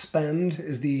doesn't spend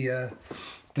is the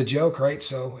joke, right?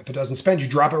 So if it doesn't spend, you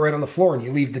drop it right on the floor and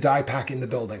you leave the die pack in the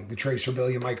building. The tracer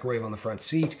bill, your microwave on the front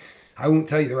seat. I won't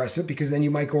tell you the rest of it because then you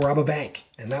might go rob a bank.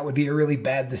 And that would be a really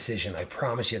bad decision. I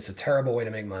promise you, it's a terrible way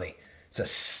to make money. It's a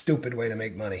stupid way to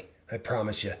make money. I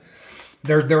promise you.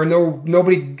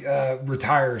 Nobody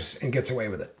retires and gets away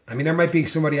with it. I mean, there might be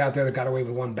somebody out there that got away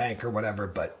with one bank or whatever,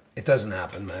 but it doesn't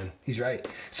happen, man. He's right.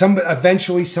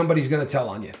 Eventually somebody's going to tell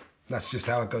on you. That's just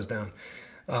how it goes down.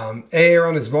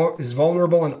 Aaron is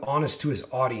vulnerable and honest to his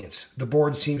audience. The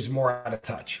board seems more out of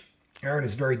touch. Aaron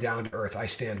is very down to earth. I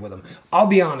stand with him. I'll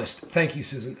be honest. Thank you,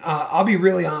 Susan. I'll be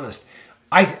really honest.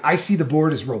 I see the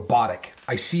board as robotic.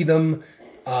 I see them,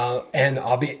 and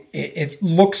it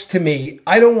looks to me,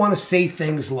 I don't want to say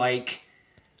things like,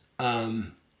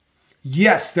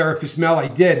 yes, therapist Mel, I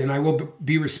did, and I will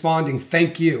be responding.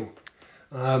 Thank you.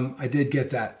 I did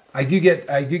get that. I do get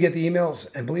the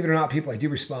emails, and believe it or not, people, I do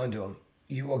respond to them.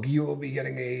 You will be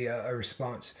getting a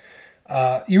response.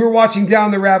 You were watching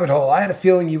Down the Rabbit Hole. I had a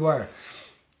feeling you were.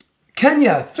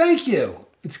 Kenya, thank you.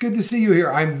 It's good to see you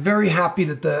here. I'm very happy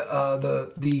that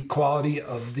the quality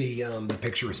of the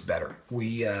picture is better.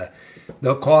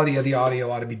 The quality of the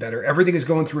audio ought to be better. Everything is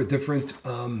going through a different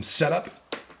setup.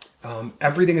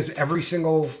 Every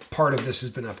single part of this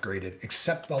has been upgraded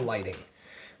except the lighting.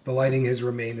 The lighting has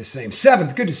remained the same.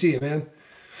 Seventh, good to see you, man.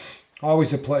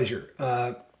 Always a pleasure.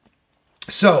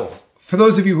 So, for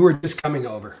those of you who are just coming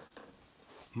over,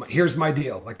 here's my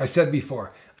deal. Like I said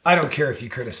before, I don't care if you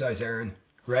criticize Aaron,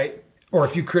 right? Or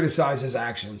if you criticize his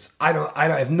actions. I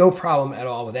have no problem at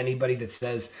all with anybody that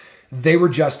says they were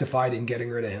justified in getting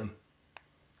rid of him.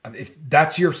 If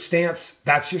that's your stance,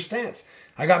 that's your stance.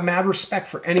 I got mad respect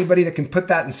for anybody that can put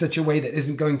that in such a way that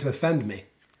isn't going to offend me,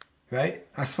 right?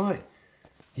 That's fine.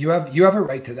 You have a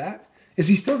right to that. Is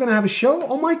he still going to have a show?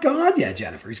 Oh my God, yeah,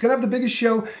 Jennifer. He's going to have the biggest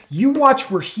show. You watch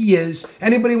where he is.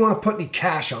 Anybody want to put any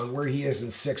cash on where he is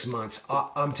in 6 months?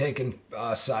 I'm taking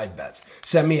side bets.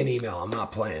 Send me an email. I'm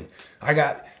not playing.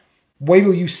 Wait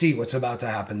till you see what's about to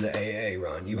happen to AA,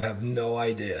 Ron. You have no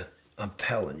idea. I'm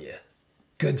telling you.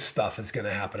 Good stuff is going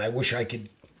to happen. I wish I could.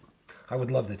 I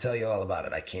would love to tell you all about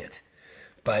it. I can't.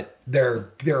 But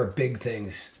there are big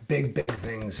things, big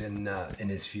things in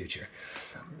his future.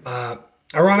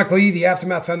 Ironically, the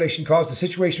Aftermath Foundation caused a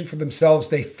situation for themselves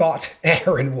they thought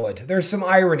Aaron would. There's some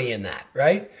irony in that,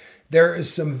 right? There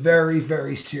is some very,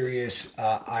 very serious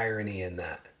irony in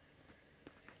that.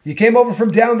 You came over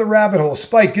from down the rabbit hole.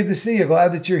 Spike, good to see you.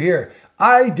 Glad that you're here.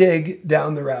 I dig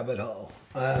down the rabbit hole.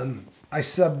 I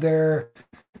subbed there,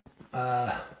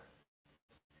 I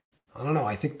don't know,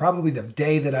 I think probably the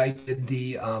day that I did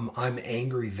the I'm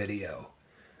Angry video.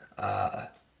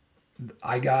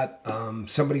 I got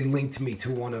somebody linked me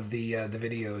to one of the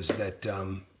videos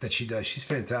that she does. She's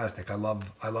fantastic. I love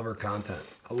her content.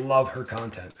 I love her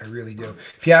content. I really do.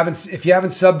 If you haven't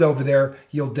subbed over there,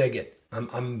 you'll dig it.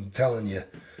 I'm telling you.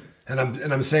 And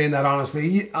I'm saying that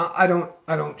honestly. I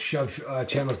don't shove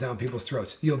channels down people's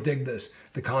throats. You'll dig this.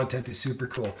 The content is super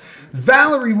cool.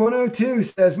 Valerie 102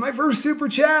 says, my first super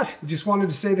chat. Just wanted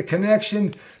to say the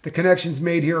connections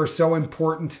made here are so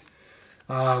important.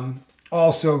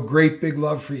 Also, great big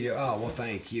love for you. Oh, well,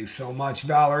 thank you so much,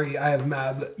 Valerie. I have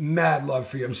mad love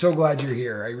for you. I'm so glad you're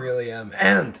here. I really am.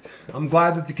 And I'm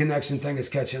glad that the connection thing is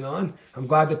catching on. I'm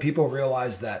glad that people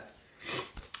realize that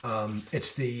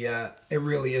it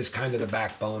really is kind of the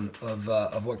backbone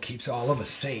of what keeps all of us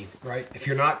sane, right? If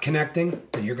you're not connecting,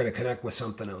 then you're going to connect with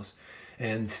something else.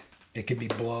 And it could be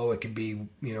blow, it could be,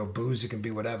 booze, it can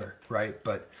be whatever, right?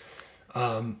 But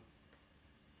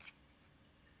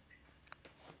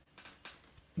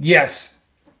yes,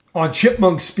 on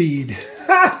chipmunk speed.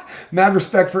 Mad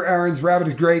respect for Aaron's. Rabbit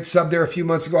is great. Subbed there a few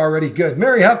months ago already. Good.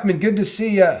 Mary Huffman, good to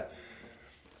see you.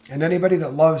 And anybody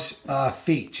that loves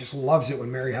feet just loves it when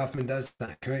Mary Huffman does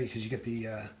that, right? Because you get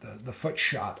the foot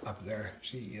shot up there.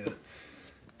 She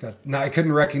now I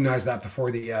couldn't recognize that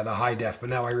before the high def, but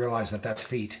now I realize that that's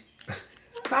feet.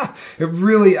 It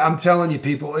really, I'm telling you,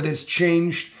 people, it has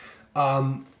changed.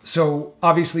 So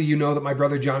obviously, you know that my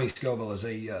brother Johnny Scoville is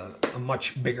a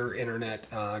much bigger internet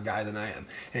guy than I am,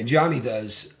 and Johnny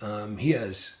does. He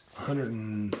has 100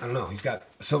 and I don't know. He's got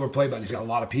a silver play button. He's got a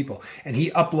lot of people, and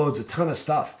he uploads a ton of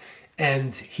stuff.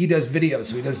 And he does videos,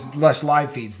 so he does less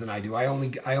live feeds than I do. I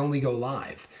only go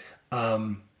live.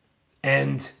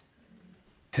 And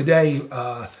today,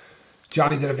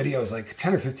 Johnny did a video. It was like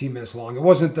 10 or 15 minutes long. It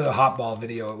wasn't the hot ball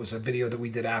video. It was a video that we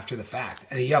did after the fact.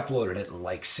 And he uploaded it in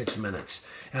like 6 minutes.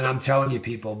 And I'm telling you,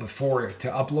 people, before to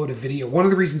upload a video, one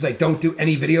of the reasons I don't do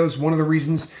any videos, one of the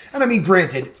reasons, and I mean,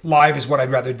 granted, live is what I'd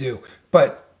rather do.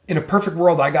 But in a perfect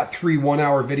world, I got 3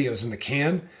 one-hour videos in the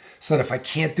can so that if I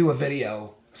can't do a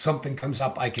video, something comes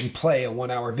up, I can play a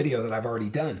 1-hour video that I've already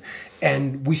done.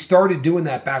 And we started doing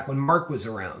that back when Mark was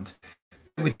around.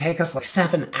 It would take us like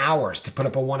 7 hours to put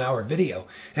up a 1-hour video.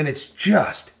 And it's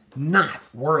just not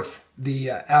worth the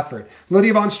effort.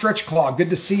 Lydia Von Stretchclaw, good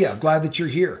to see you. Glad that you're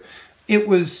here. It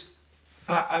was,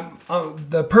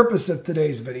 the purpose of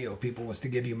today's video, people, was to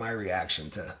give you my reaction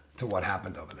to what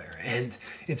happened over there. And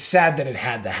it's sad that it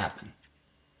had to happen.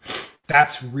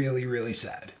 That's really, really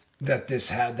sad that this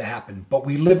had to happen. But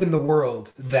we live in the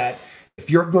world that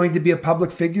if you're going to be a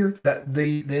public figure, that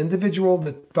the individual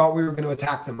that thought we were going to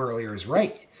attack them earlier is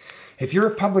right. If you're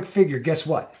a public figure, guess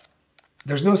what?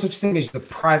 There's no such thing as the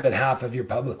private half of your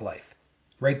public life,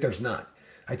 right? There's not.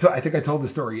 I think I told the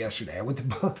story yesterday. I went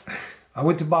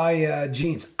to buy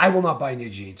jeans. I will not buy new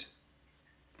jeans.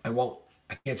 I won't.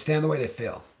 I can't stand the way they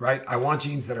feel, right? I want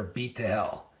jeans that are beat to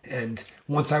hell. And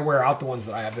once I wear out the ones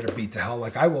that I have that are beat to hell,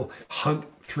 like I will hunt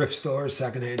thrift stores,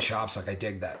 secondhand shops, like I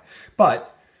dig that.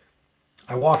 But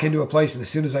I walk into a place, and as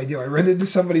soon as I do, I run into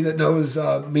somebody that knows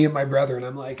me and my brother, and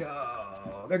I'm like,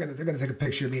 oh, they're gonna take a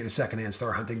picture of me in a secondhand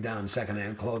store hunting down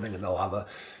secondhand clothing, and they'll have a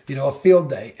field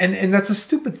day. And that's a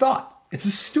stupid thought. It's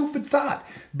a stupid thought.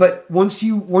 But once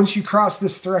you cross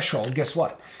this threshold, guess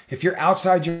what? If you're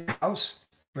outside your house,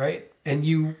 right,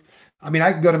 and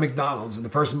I could go to McDonald's and the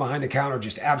person behind the counter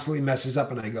just absolutely messes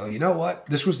up, and I go, you know what?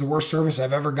 This was the worst service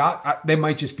I've ever got. They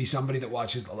might just be somebody that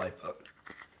watches the Lifeboat.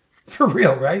 For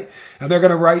real, right? And they're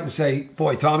going to write and say,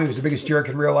 boy, Tommy was the biggest jerk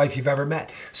in real life you've ever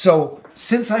met. So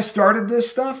since I started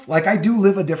this stuff, like, I do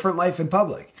live a different life in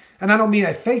public. And I don't mean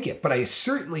I fake it, but I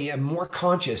certainly am more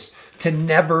conscious to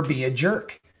never be a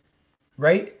jerk,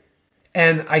 right?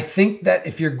 And I think that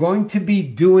if you're going to be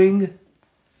doing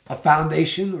a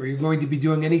foundation, or you're going to be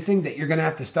doing anything, that you're going to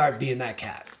have to start being that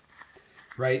cat,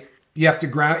 right? You have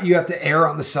to err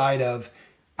on the side of,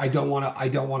 I don't want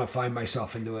to find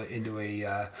myself into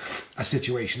a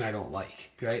situation I don't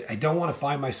like, right? I don't want to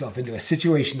find myself into a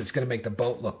situation that's going to make the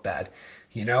boat look bad.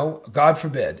 God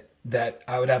forbid that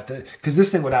I would have to, because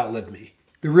this thing would outlive me.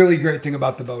 The really great thing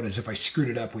about the boat is if I screwed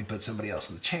it up, we'd put somebody else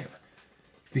in the chair,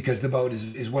 because the boat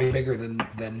is way bigger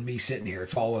than me sitting here.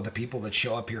 It's all of the people that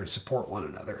show up here and support one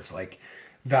another. It's like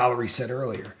Valerie said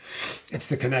earlier, it's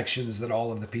the connections that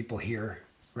all of the people here,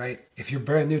 right? If you're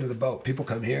brand new to the boat, people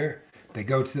come here, they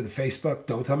go to the Facebook.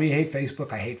 Don't tell me you hate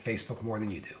Facebook. I hate Facebook more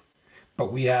than you do.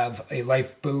 But we have a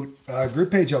Lifeboat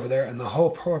group page over there, and the whole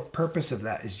purpose of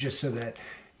that is just so that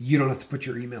you don't have to put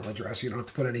your email address. You don't have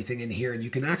to put anything in here, and you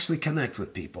can actually connect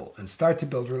with people and start to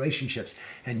build relationships,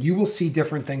 and you will see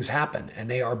different things happen, and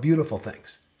they are beautiful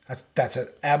things. That's an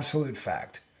absolute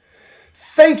fact.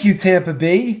 Thank you, Tampa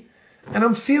Bay. And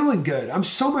I'm feeling good. I'm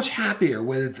so much happier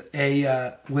with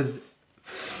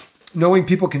knowing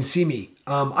people can see me.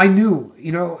 I knew,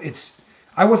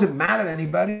 I wasn't mad at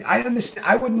anybody. I understand.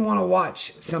 I wouldn't want to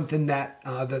watch something that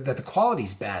the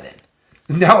quality's bad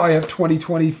in. Now I have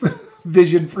 20/20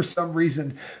 vision for some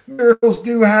reason. Miracles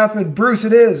do happen. Bruce,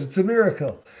 it is. It's a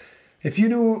miracle. If you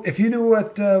knew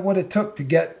what it took to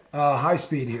get high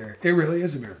speed here, it really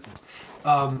is a miracle.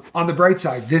 On the bright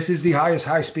side, this is the highest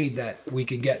high speed that we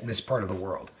can get in this part of the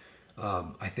world.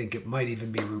 I think it might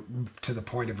even be to the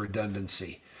point of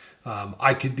redundancy.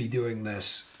 I could be doing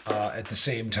this at the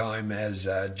same time as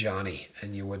Johnny,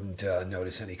 and you wouldn't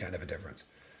notice any kind of a difference.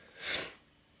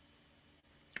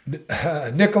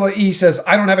 Nicola E says,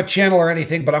 I don't have a channel or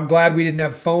anything, but I'm glad we didn't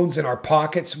have phones in our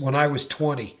pockets when I was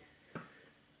 20.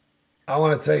 I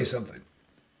want to tell you something.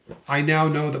 I now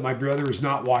know that my brother is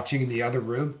not watching in the other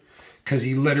room, because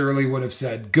he literally would have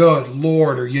said, good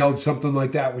Lord, or yelled something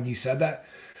like that when you said that,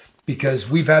 because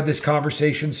we've had this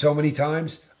conversation so many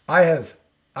times. I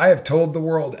have told the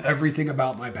world everything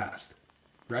about my past,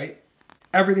 right?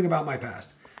 Everything about my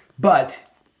past. But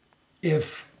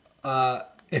if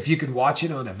you could watch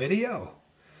it on a video,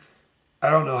 I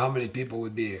don't know how many people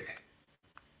would be here.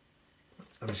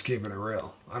 I'm just keeping it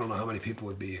real. I don't know how many people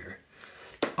would be here.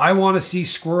 I want to see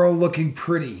Squirrel looking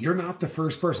pretty. You're not the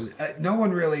first person. No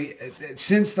one really,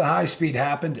 since the high speed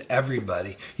happened,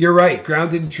 everybody. You're right,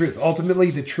 grounded in truth. Ultimately,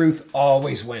 the truth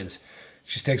always wins. It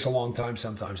just takes a long time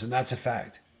sometimes, and that's a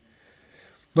fact.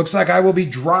 Looks like I will be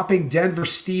dropping Denver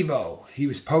Steve-O. He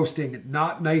was posting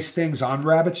not nice things on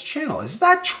Rabbit's channel. Is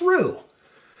that true?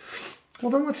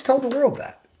 Well, then let's tell the world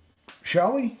that,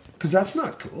 shall we? Because that's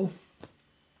not cool.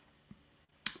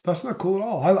 That's not cool at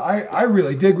all. I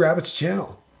really dig Rabbit's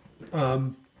channel.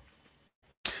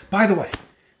 By the way,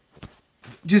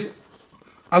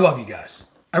 I love you guys.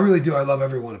 I really do. I love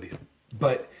every one of you.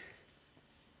 But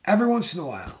every once in a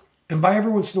while, and by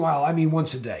every once in a while, I mean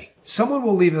once a day, someone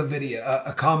will leave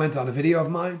a comment on a video of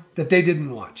mine that they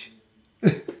didn't watch.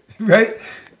 Right?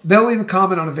 They'll leave a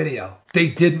comment on a video they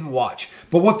didn't watch.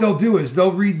 But what they'll do is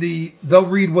they'll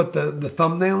read what the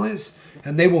thumbnail is,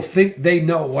 and they will think they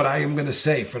know what I am going to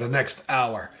say for the next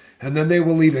hour. And then they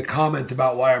will leave a comment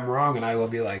about why I'm wrong, and I will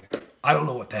be like, I don't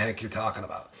know what the heck you're talking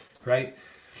about, right?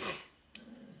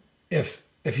 If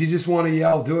you just want to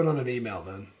yell, do it on an email,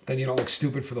 then you don't look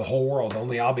stupid for the whole world.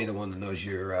 Only I'll be the one that knows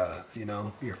you're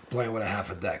playing with a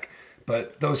half a deck.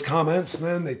 But those comments,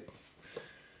 man,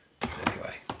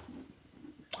 anyway.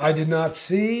 I did not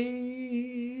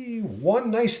see one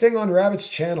nice thing on Rabbit's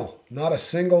channel. Not a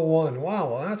single one.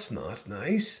 Wow, well, that's not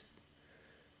nice.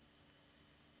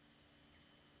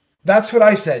 That's what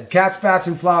I said. Cats, bats,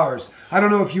 and flowers. I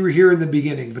don't know if you were here in the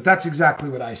beginning, but that's exactly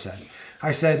what I said.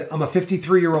 I said, I'm a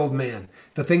 53-year-old man.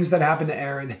 The things that happened to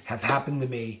Aaron have happened to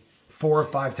me 4 or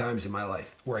 5 times in my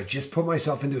life, where I just put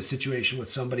myself into a situation with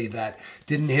somebody that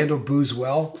didn't handle booze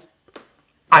well.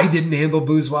 I didn't handle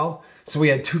booze well. So we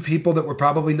had 2 people that were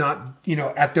probably not,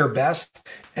 at their best.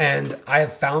 And I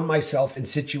have found myself in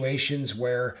situations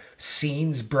where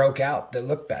scenes broke out that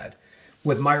look bad.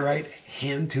 with my right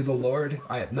hand to the Lord.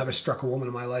 I have never struck a woman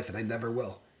in my life, and I never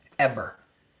will, ever.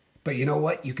 But you know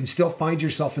what? You can still find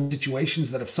yourself in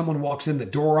situations that if someone walks in the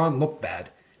door on, look bad,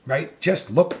 right?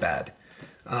 Just look bad.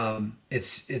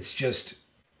 It's just,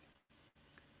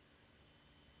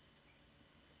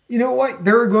 you know what?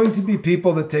 There are going to be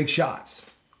people that take shots.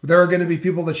 There are going to be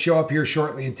people that show up here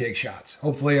shortly and take shots.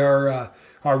 Hopefully our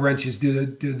wrenches do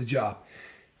the job.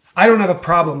 I don't have a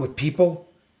problem with people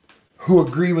who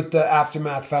agree with the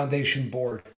Aftermath Foundation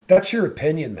board. That's your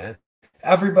opinion, man.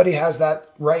 Everybody has that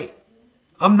right.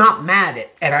 I'm not mad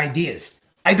at ideas.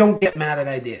 I don't get mad at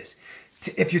ideas.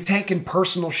 If you're taking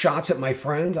personal shots at my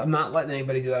friends, I'm not letting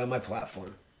anybody do that on my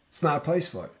platform. It's not a place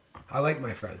for it. I like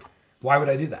my friend. Why would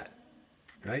I do that?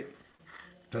 Right?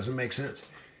 Doesn't make sense.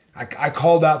 I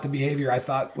called out the behavior I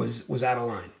thought was out of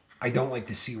line. I don't like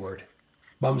the C word.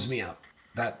 Bums me out.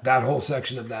 That whole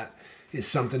section of that is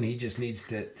something he just needs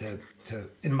to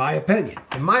in my opinion,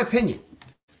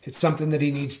 it's something that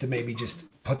he needs to maybe just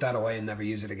put that away and never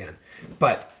use it again.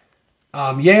 But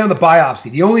yay on the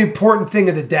biopsy. The only important thing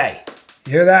of the day.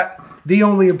 You hear that? The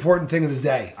only important thing of the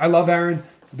day. I love Aaron.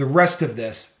 The rest of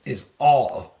this is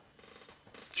all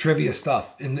trivia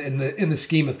stuff in the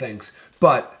scheme of things.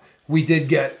 But we did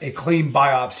get a clean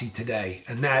biopsy today,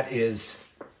 and that is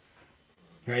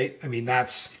right. I mean,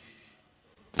 that's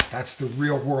the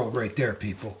real world right there,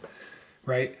 people.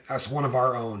 Right? That's one of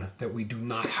our own that we do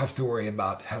not have to worry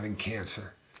about having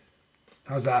cancer.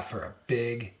 How's that for a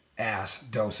big ass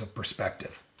dose of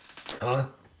perspective? Huh?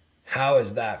 How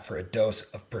is that for a dose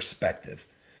of perspective?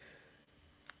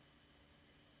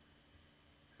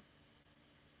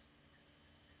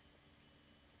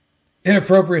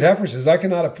 Inappropriate heifer says, I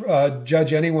cannot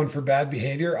judge anyone for bad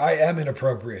behavior. I am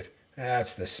inappropriate.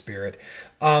 That's the spirit.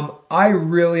 I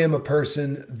really am a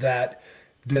person that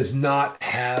does not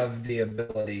have the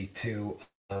ability to,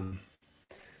 I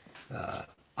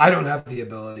don't have the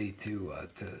ability to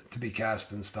be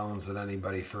casting stones at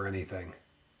anybody for anything.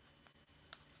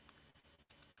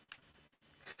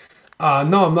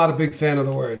 No, I'm not a big fan of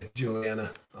the word,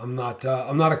 Juliana. I'm not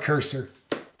a cursor.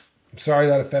 I'm sorry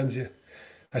that offends you.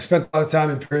 I spent a lot of time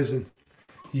in prison.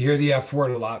 You hear the F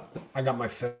word a lot. I got my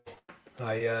fill.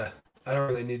 I don't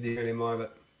really need to hear any more of it.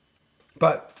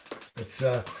 But it's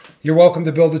you're welcome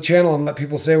to build a channel and let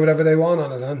people say whatever they want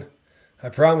on it, hon. I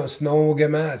promise no one will get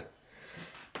mad.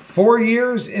 4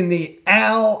 years in the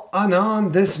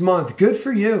Al-Anon this month. Good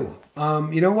for you.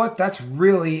 You know what? That's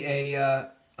really a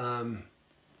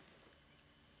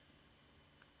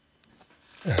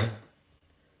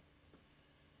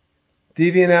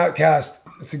Deviant Outcast.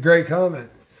 That's a great comment.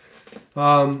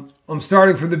 I'm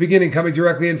starting from the beginning, coming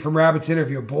directly in from Rabbit's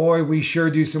interview. Boy, we sure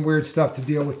do some weird stuff to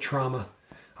deal with trauma.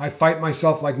 I fight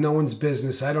myself like no one's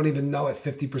business. I don't even know it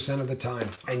 50% of the time.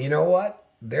 And you know what?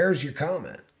 There's your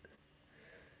comment.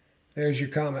 There's your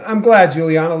comment. I'm glad,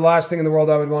 Juliana. The last thing in the world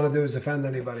I would want to do is offend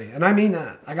anybody. And I mean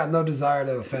that. I got no desire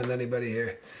to offend anybody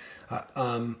here.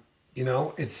 You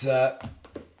know, it's,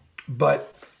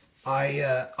 but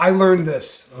I learned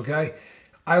this, okay?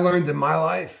 I learned in my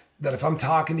life that if I'm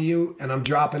talking to you and I'm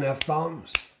dropping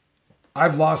F-bombs,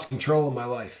 I've lost control of my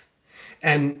life.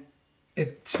 And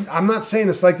I'm not saying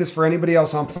it's like this for anybody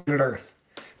else on planet Earth,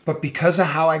 but because of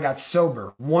how I got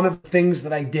sober, one of the things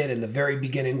that I did in the very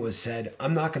beginning was said,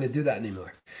 I'm not going to do that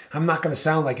anymore. I'm not going to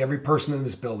sound like every person in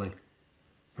this building,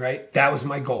 right? That was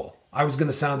my goal. I was going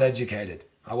to sound educated.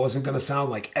 I wasn't going to sound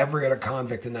like every other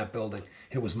convict in that building.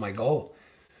 It was my goal.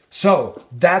 So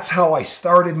that's how I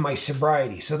started my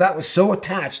sobriety. So that was so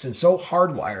attached and so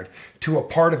hardwired to a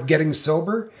part of getting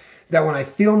sober that when I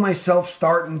feel myself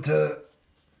starting to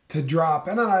drop,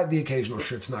 and the occasional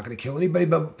shit's not going to kill anybody,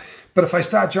 but if I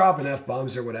start dropping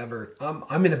F-bombs or whatever,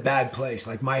 I'm in a bad place.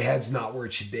 Like my head's not where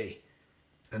it should be.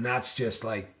 And that's just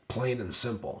like plain and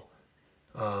simple.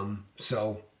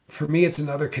 So for me, it's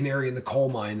another canary in the coal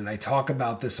mine. And I talk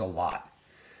about this a lot.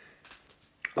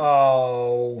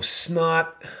 Oh,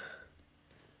 Snot.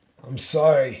 I'm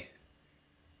sorry.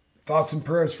 Thoughts and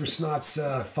prayers for Snot's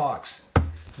Fox.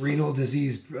 Renal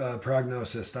disease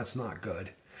prognosis. That's not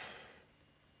good.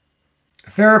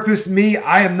 Therapist me,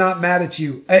 I am not mad at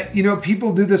you. You know,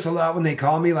 people do this a lot when they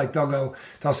call me. Like they'll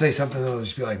say something, they'll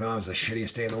just be like, "Man, it was the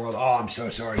shittiest day in the world." Oh, I'm so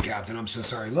sorry, Captain. I'm so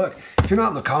sorry. Look, if you're not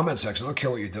in the comment section, I don't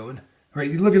care what you're doing. Right?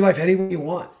 You live your life any way you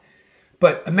want.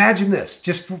 But imagine this,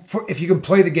 just if you can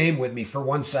play the game with me for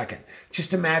 1 second.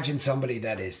 Just imagine somebody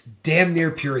that is damn near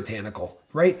puritanical,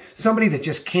 right? Somebody that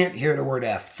just can't hear the word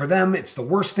F. For them, it's the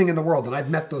worst thing in the world. And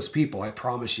I've met those people, I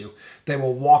promise you. They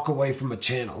will walk away from a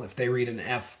channel if they read an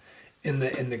F in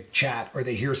the chat or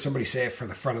they hear somebody say it from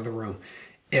the front of the room.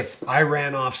 If I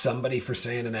ran off somebody for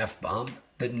saying an F-bomb,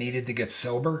 that needed to get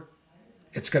sober,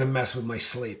 it's going to mess with my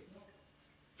sleep.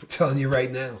 I'm telling you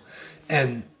right now.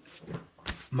 And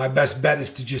my best bet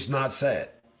is to just not say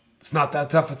it. It's not that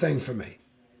tough a thing for me.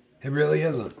 It really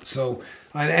isn't. So,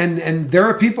 and there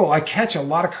are people, I catch a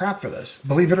lot of crap for this.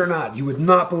 Believe it or not. You would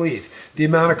not believe the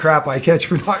amount of crap I catch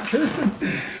for not cursing.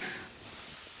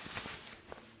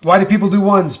 Why do people do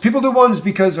ones? People do ones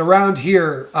because around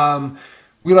here,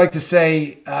 we like to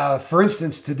say, for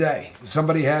instance, today,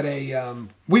 somebody had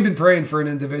we've been praying for an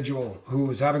individual who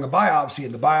was having a biopsy,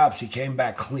 and the biopsy came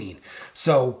back clean.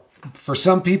 So for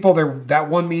some people, that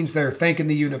one means they're thanking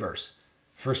the universe.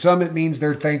 For some, it means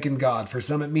they're thanking God. For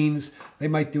some, it means they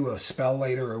might do a spell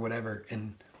later or whatever,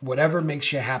 and whatever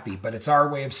makes you happy. But it's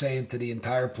our way of saying to the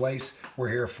entire place, we're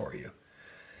here for you.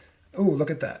 Ooh, look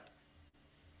at that.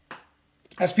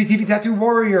 SPTV Tattoo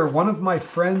Warrior, one of my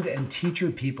friend and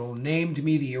teacher people named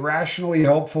me the irrationally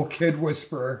helpful kid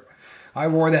whisperer. I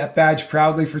wore that badge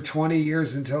proudly for 20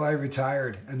 years until I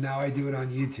retired, and now I do it on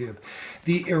YouTube.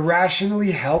 The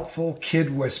irrationally helpful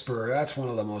kid whisperer. That's one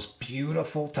of the most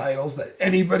beautiful titles that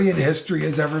anybody in history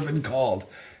has ever been called.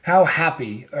 How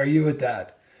happy are you with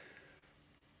that?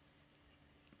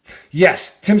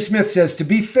 Yes, Tim Smith says, to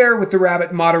be fair with the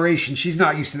rabbit, moderation. She's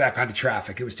not used to that kind of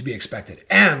traffic. It was to be expected.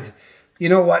 And you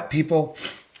know what, people?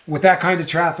 With that kind of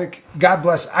traffic, God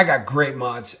bless, I got great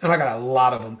mods, and I got a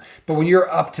lot of them. But when you're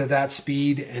up to that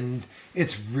speed, and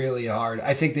it's really hard,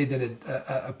 I think they did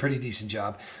a pretty decent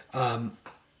job.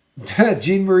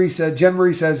 Jen Marie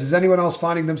says, is anyone else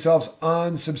finding themselves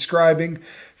unsubscribing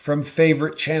from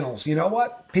favorite channels? You know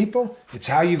what, people? It's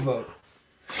how you vote.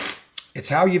 It's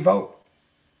how you vote.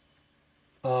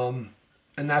 And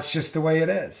that's just the way it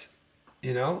is,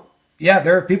 you know? Yeah,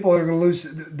 there are people that are going to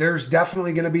lose. There's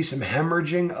definitely going to be some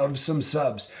hemorrhaging of some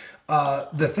subs.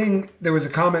 There was a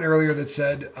comment earlier that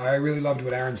said, I really loved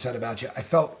what Aaron said about you. I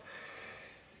felt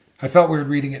weird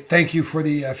reading it. Thank you for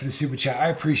the super chat. I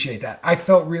appreciate that. I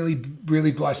felt really,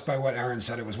 really blessed by what Aaron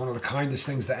said. It was one of the kindest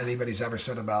things that anybody's ever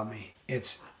said about me.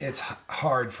 It's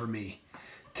hard for me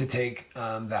to take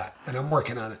that, and I'm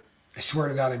working on it. I swear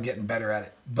to God, I'm getting better at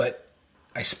it. But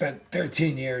I spent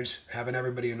 13 years having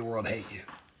everybody in the world hate you.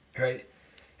 Right?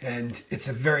 And it's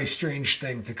a very strange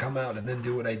thing to come out and then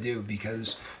do what I do,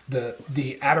 because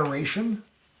the adoration,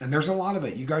 and there's a lot of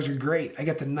it. You guys are great. I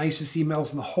get the nicest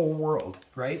emails in the whole world,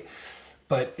 right?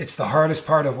 But it's the hardest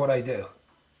part of what I do.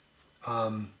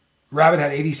 Rabbit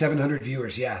had 8,700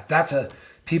 viewers. Yeah, that's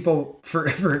people for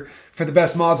the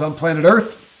best mods on planet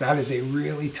Earth. That is a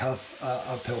really tough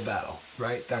uphill battle,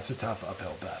 right? That's a tough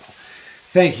uphill battle.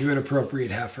 Thank you, inappropriate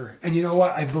heifer. And you know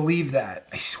what? I believe that.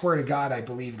 I swear to God, I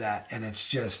believe that. And it's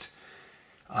just,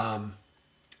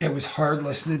 it was hard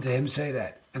listening to him say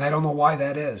that. And I don't know why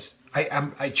that is.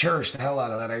 I cherish the hell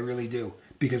out of that. I really do.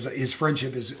 Because his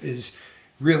friendship is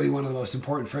really one of the most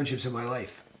important friendships in my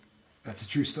life. That's a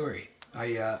true story.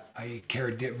 I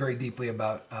cared very deeply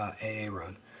about AA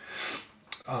Run.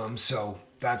 So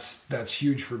that's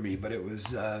huge for me. But it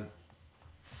was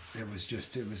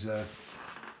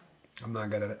I'm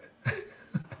not good at it.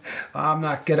 I'm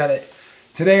not good at it.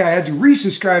 Today I had to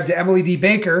resubscribe to Emily D.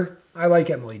 Baker. I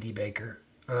like Emily D. Baker.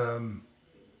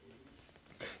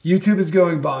 YouTube is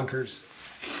going bonkers.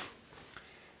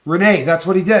 Renee, that's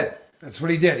what he did. That's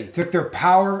what he did. He took their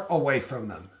power away from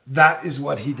them. That is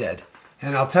what he did.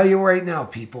 And I'll tell you right now,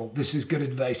 people, this is good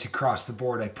advice across the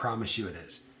board. I promise you it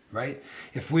is. Right?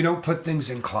 If we don't put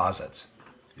things in closets,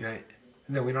 right,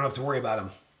 then we don't have to worry about them.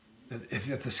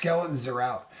 If the skeletons are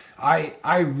out,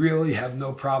 I really have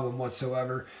no problem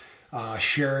whatsoever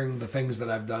sharing the things that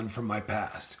I've done from my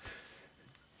past.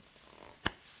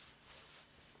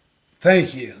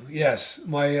 Thank you. Yes,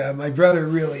 my brother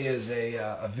really is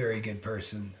a very good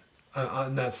person,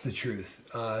 and that's the truth.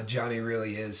 Johnny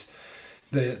really is.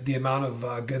 The amount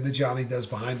of good that Johnny does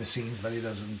behind the scenes that he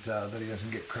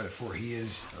doesn't get credit for. He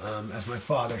is, as my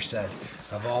father said,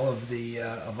 of all of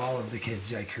the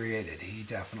kids I created, he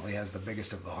definitely has the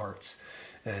biggest of the hearts.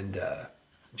 And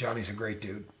Johnny's a great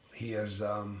dude. He is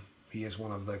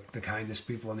one of the kindest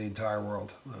people in the entire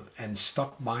world, and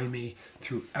stuck by me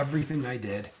through everything I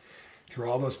did, through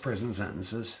all those prison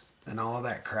sentences and all of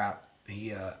that crap.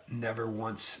 He never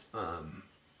once.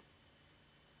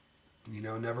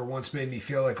 Never once made me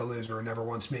feel like a loser, or never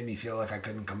once made me feel like I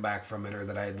couldn't come back from it, or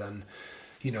that I had done,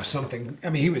 something. I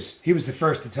mean, he was the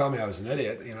first to tell me I was an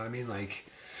idiot. You know what I mean? Like,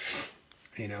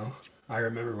 I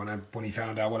remember when he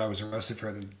found out what I was arrested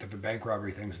for, the bank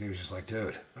robbery things, and he was just like,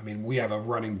 dude, I mean, we have a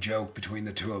running joke between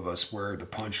the two of us where the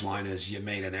punchline is, you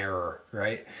made an error,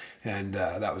 right? And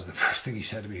that was the first thing he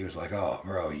said to me. He was like, oh,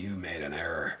 bro, you made an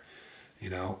error. You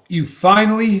know, you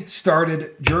finally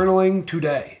started journaling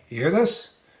today. You hear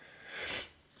this?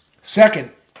 Second,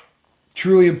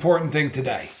 truly important thing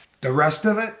today. The rest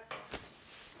of it,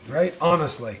 right?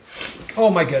 Honestly. Oh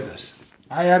my goodness.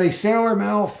 I had a sailor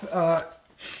mouth. I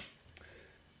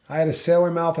had a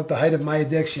sailor mouth at the height of my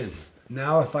addiction.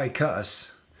 Now if I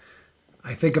cuss,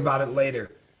 I think about it later.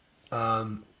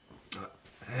 And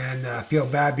feel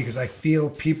bad because I feel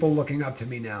people looking up to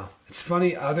me now. It's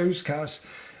funny, others cuss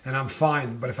and I'm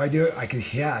fine. But if I do it, I can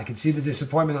see the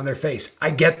disappointment on their face. I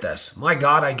get this. My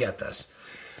God, I get this.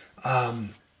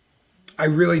 I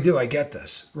really do. I get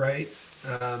this, right?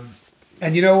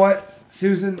 And you know what,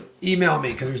 Susan? Email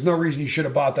me because there's no reason you should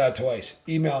have bought that twice.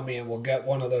 Email me and we'll get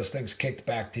one of those things kicked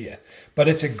back to you. But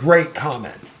it's a great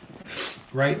comment,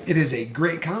 right? It is a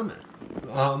great comment.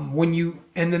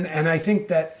 And I think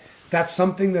that's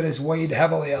something that has weighed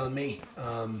heavily on me.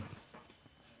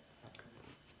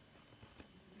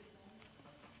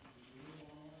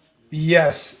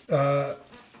 Yes,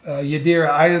 Yadira,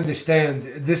 I understand.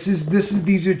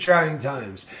 These are trying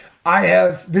times.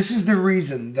 This is the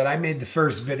reason that I made the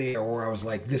first video where I was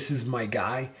like, this is my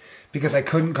guy, because I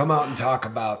couldn't come out and talk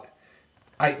about,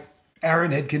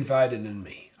 Aaron had confided in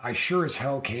me. I sure as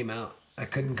hell came out. I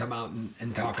couldn't come out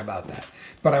and talk about that.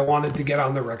 But I wanted to get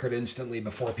on the record instantly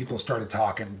before people started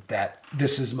talking that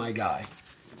this is my guy,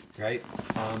 right?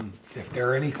 If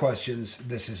there are any questions,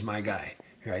 this is my guy,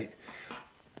 right?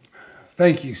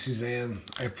 Thank you, Suzanne.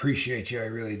 I appreciate you. I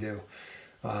really do.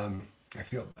 I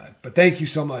feel bad, but thank you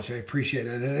so much. I appreciate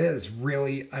it. And it is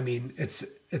really, I mean, it's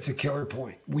a killer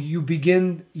point. When you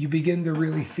begin to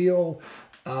really feel,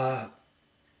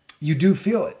 you do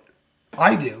feel it.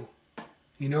 I do.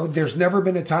 You know, there's never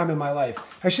been a time in my life.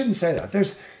 I shouldn't say that.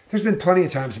 There's been plenty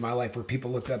of times in my life where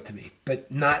people looked up to me,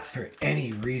 but not for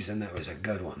any reason that was a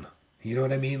good one. You know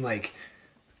what I mean? Like,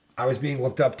 I was being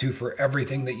looked up to for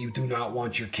everything that you do not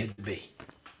want your kid to be.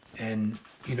 And,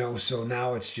 you know, so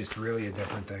now it's just really a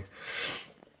different thing.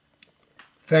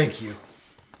 Thank you.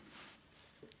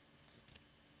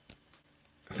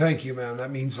 Thank you, man.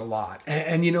 That means a lot.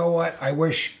 And you know what? I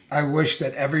wish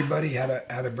that everybody had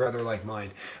a brother like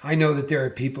mine. I know that there are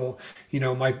people, you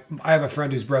know, I have a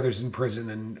friend whose brother's in prison,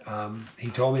 and he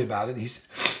told me about it.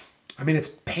 It's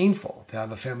painful to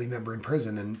have a family member in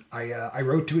prison. And I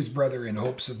wrote to his brother in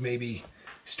hopes of maybe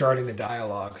starting a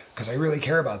dialogue, because I really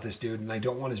care about this dude and I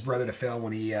don't want his brother to fail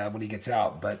when he gets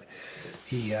out. But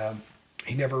he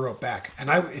never wrote back. And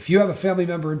if you have a family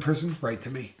member in prison, write to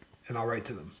me and I'll write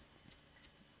to them.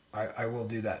 I will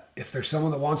do that. If there's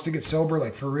someone that wants to get sober,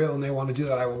 like for real, and they want to do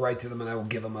that, I will write to them and I will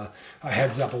give them a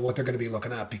heads up of what they're going to be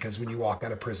looking at, because when you walk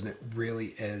out of prison, it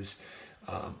really is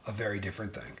a very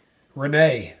different thing.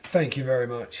 Renee, thank you very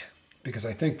much, because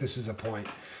I think this is a point.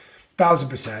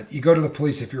 1000%. You go to the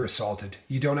police if you're assaulted.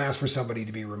 You don't ask for somebody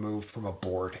to be removed from a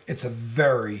board. It's a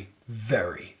very,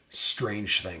 very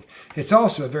strange thing. It's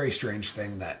also a very strange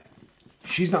thing that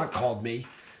she's not called me.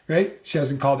 Right? She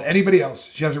hasn't called anybody else.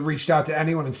 She hasn't reached out to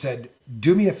anyone and said,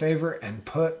 do me a favor and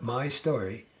put my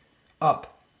story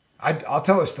up. I'll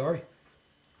tell her story.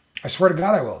 I swear to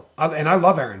God I will. And I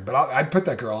love Erin, but I'd put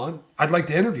that girl on. I'd like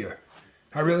to interview her.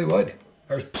 I really would.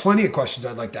 There's plenty of questions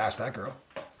I'd like to ask that girl.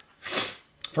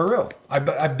 For real.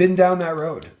 I've been down that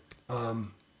road.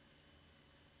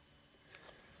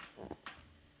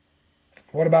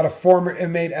 What about a former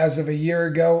inmate as of a year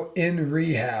ago in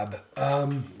rehab?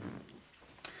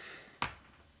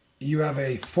 You have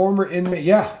a former inmate?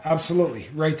 Yeah, absolutely.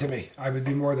 Write to me. I would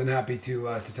be more than happy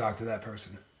to talk to that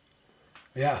person.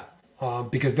 Yeah,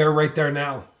 because they're right there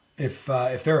now. If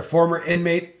they're a former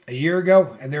inmate a year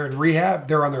ago and they're in rehab,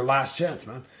 they're on their last chance,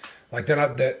 man. Like they're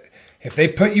not that. If they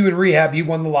put you in rehab, you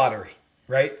won the lottery,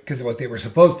 right? Because what they were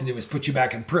supposed to do is put you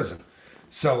back in prison.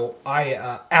 So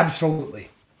I absolutely,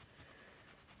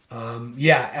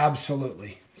 yeah,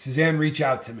 absolutely. Suzanne, reach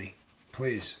out to me,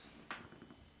 please.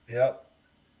 Yep.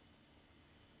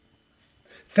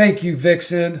 Thank you,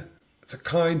 Vixen. It's a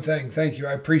kind thing. Thank you.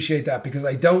 I appreciate that, because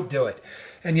I don't do it.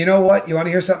 And you know what? You want to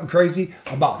hear something crazy?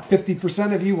 About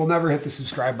 50% of you will never hit the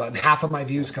subscribe button. Half of my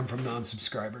views come from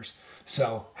non-subscribers.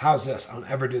 So how's this? I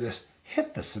don't ever do this.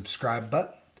 Hit the subscribe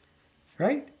button,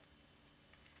 right?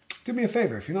 Do me a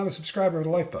favor. If you're not a subscriber of the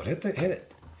Lifeboat, hit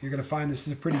it. You're going to find this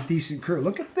is a pretty decent crew.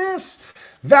 Look at this.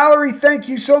 Valerie, thank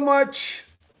you so much.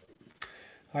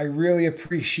 I really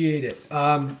appreciate it.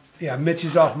 Yeah, Mitch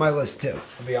is off my list too,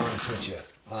 I'll be honest with you.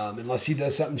 Unless he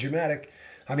does something dramatic.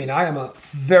 I mean, I am a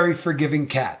very forgiving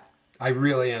cat. I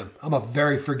really am. I'm a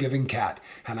very forgiving cat.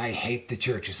 And I hate the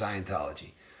Church of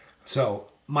Scientology. So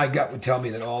my gut would tell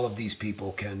me that all of these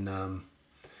people can,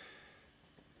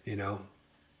 you know,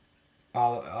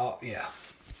 yeah.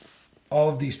 All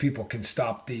of these people can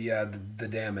stop the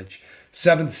damage.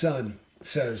 Seventh Son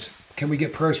says, can we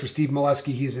get prayers for Steve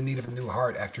Molesky? He is in need of a new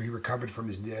heart after he recovered from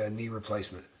his knee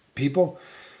replacement. People,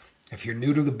 if you're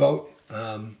new to the boat,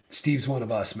 Steve's one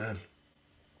of us, man.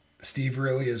 Steve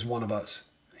really is one of us.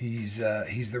 He's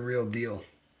the real deal.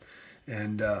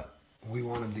 And we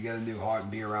want him to get a new heart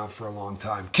and be around for a long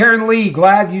time. Karen Lee,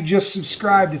 glad you just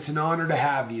subscribed. It's an honor to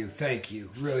have you. Thank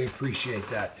you. Really appreciate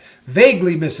that.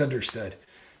 Vaguely misunderstood.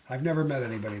 I've never met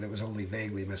anybody that was only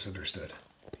vaguely misunderstood.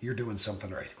 You're doing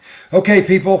something right. Okay,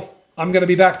 people. I'm going to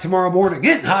be back tomorrow morning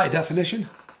in high definition.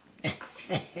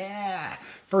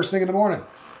 First thing in the morning.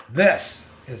 This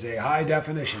is a high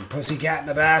definition pussycat in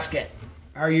a basket.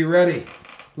 Are you ready?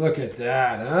 Look at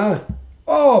that, huh?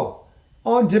 Oh,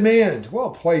 on demand.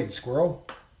 Well played, squirrel.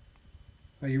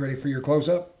 Are you ready for your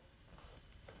close-up?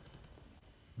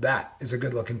 That is a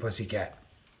good-looking pussycat.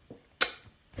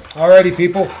 Alrighty,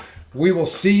 people. We will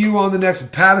see you on the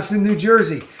next Paterson, New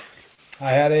Jersey.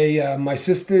 I had my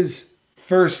sister's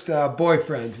first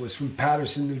boyfriend was from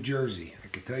Paterson, New Jersey. I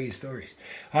could tell you stories.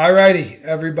 Alrighty,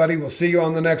 everybody. We'll see you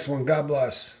on the next one. God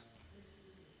bless.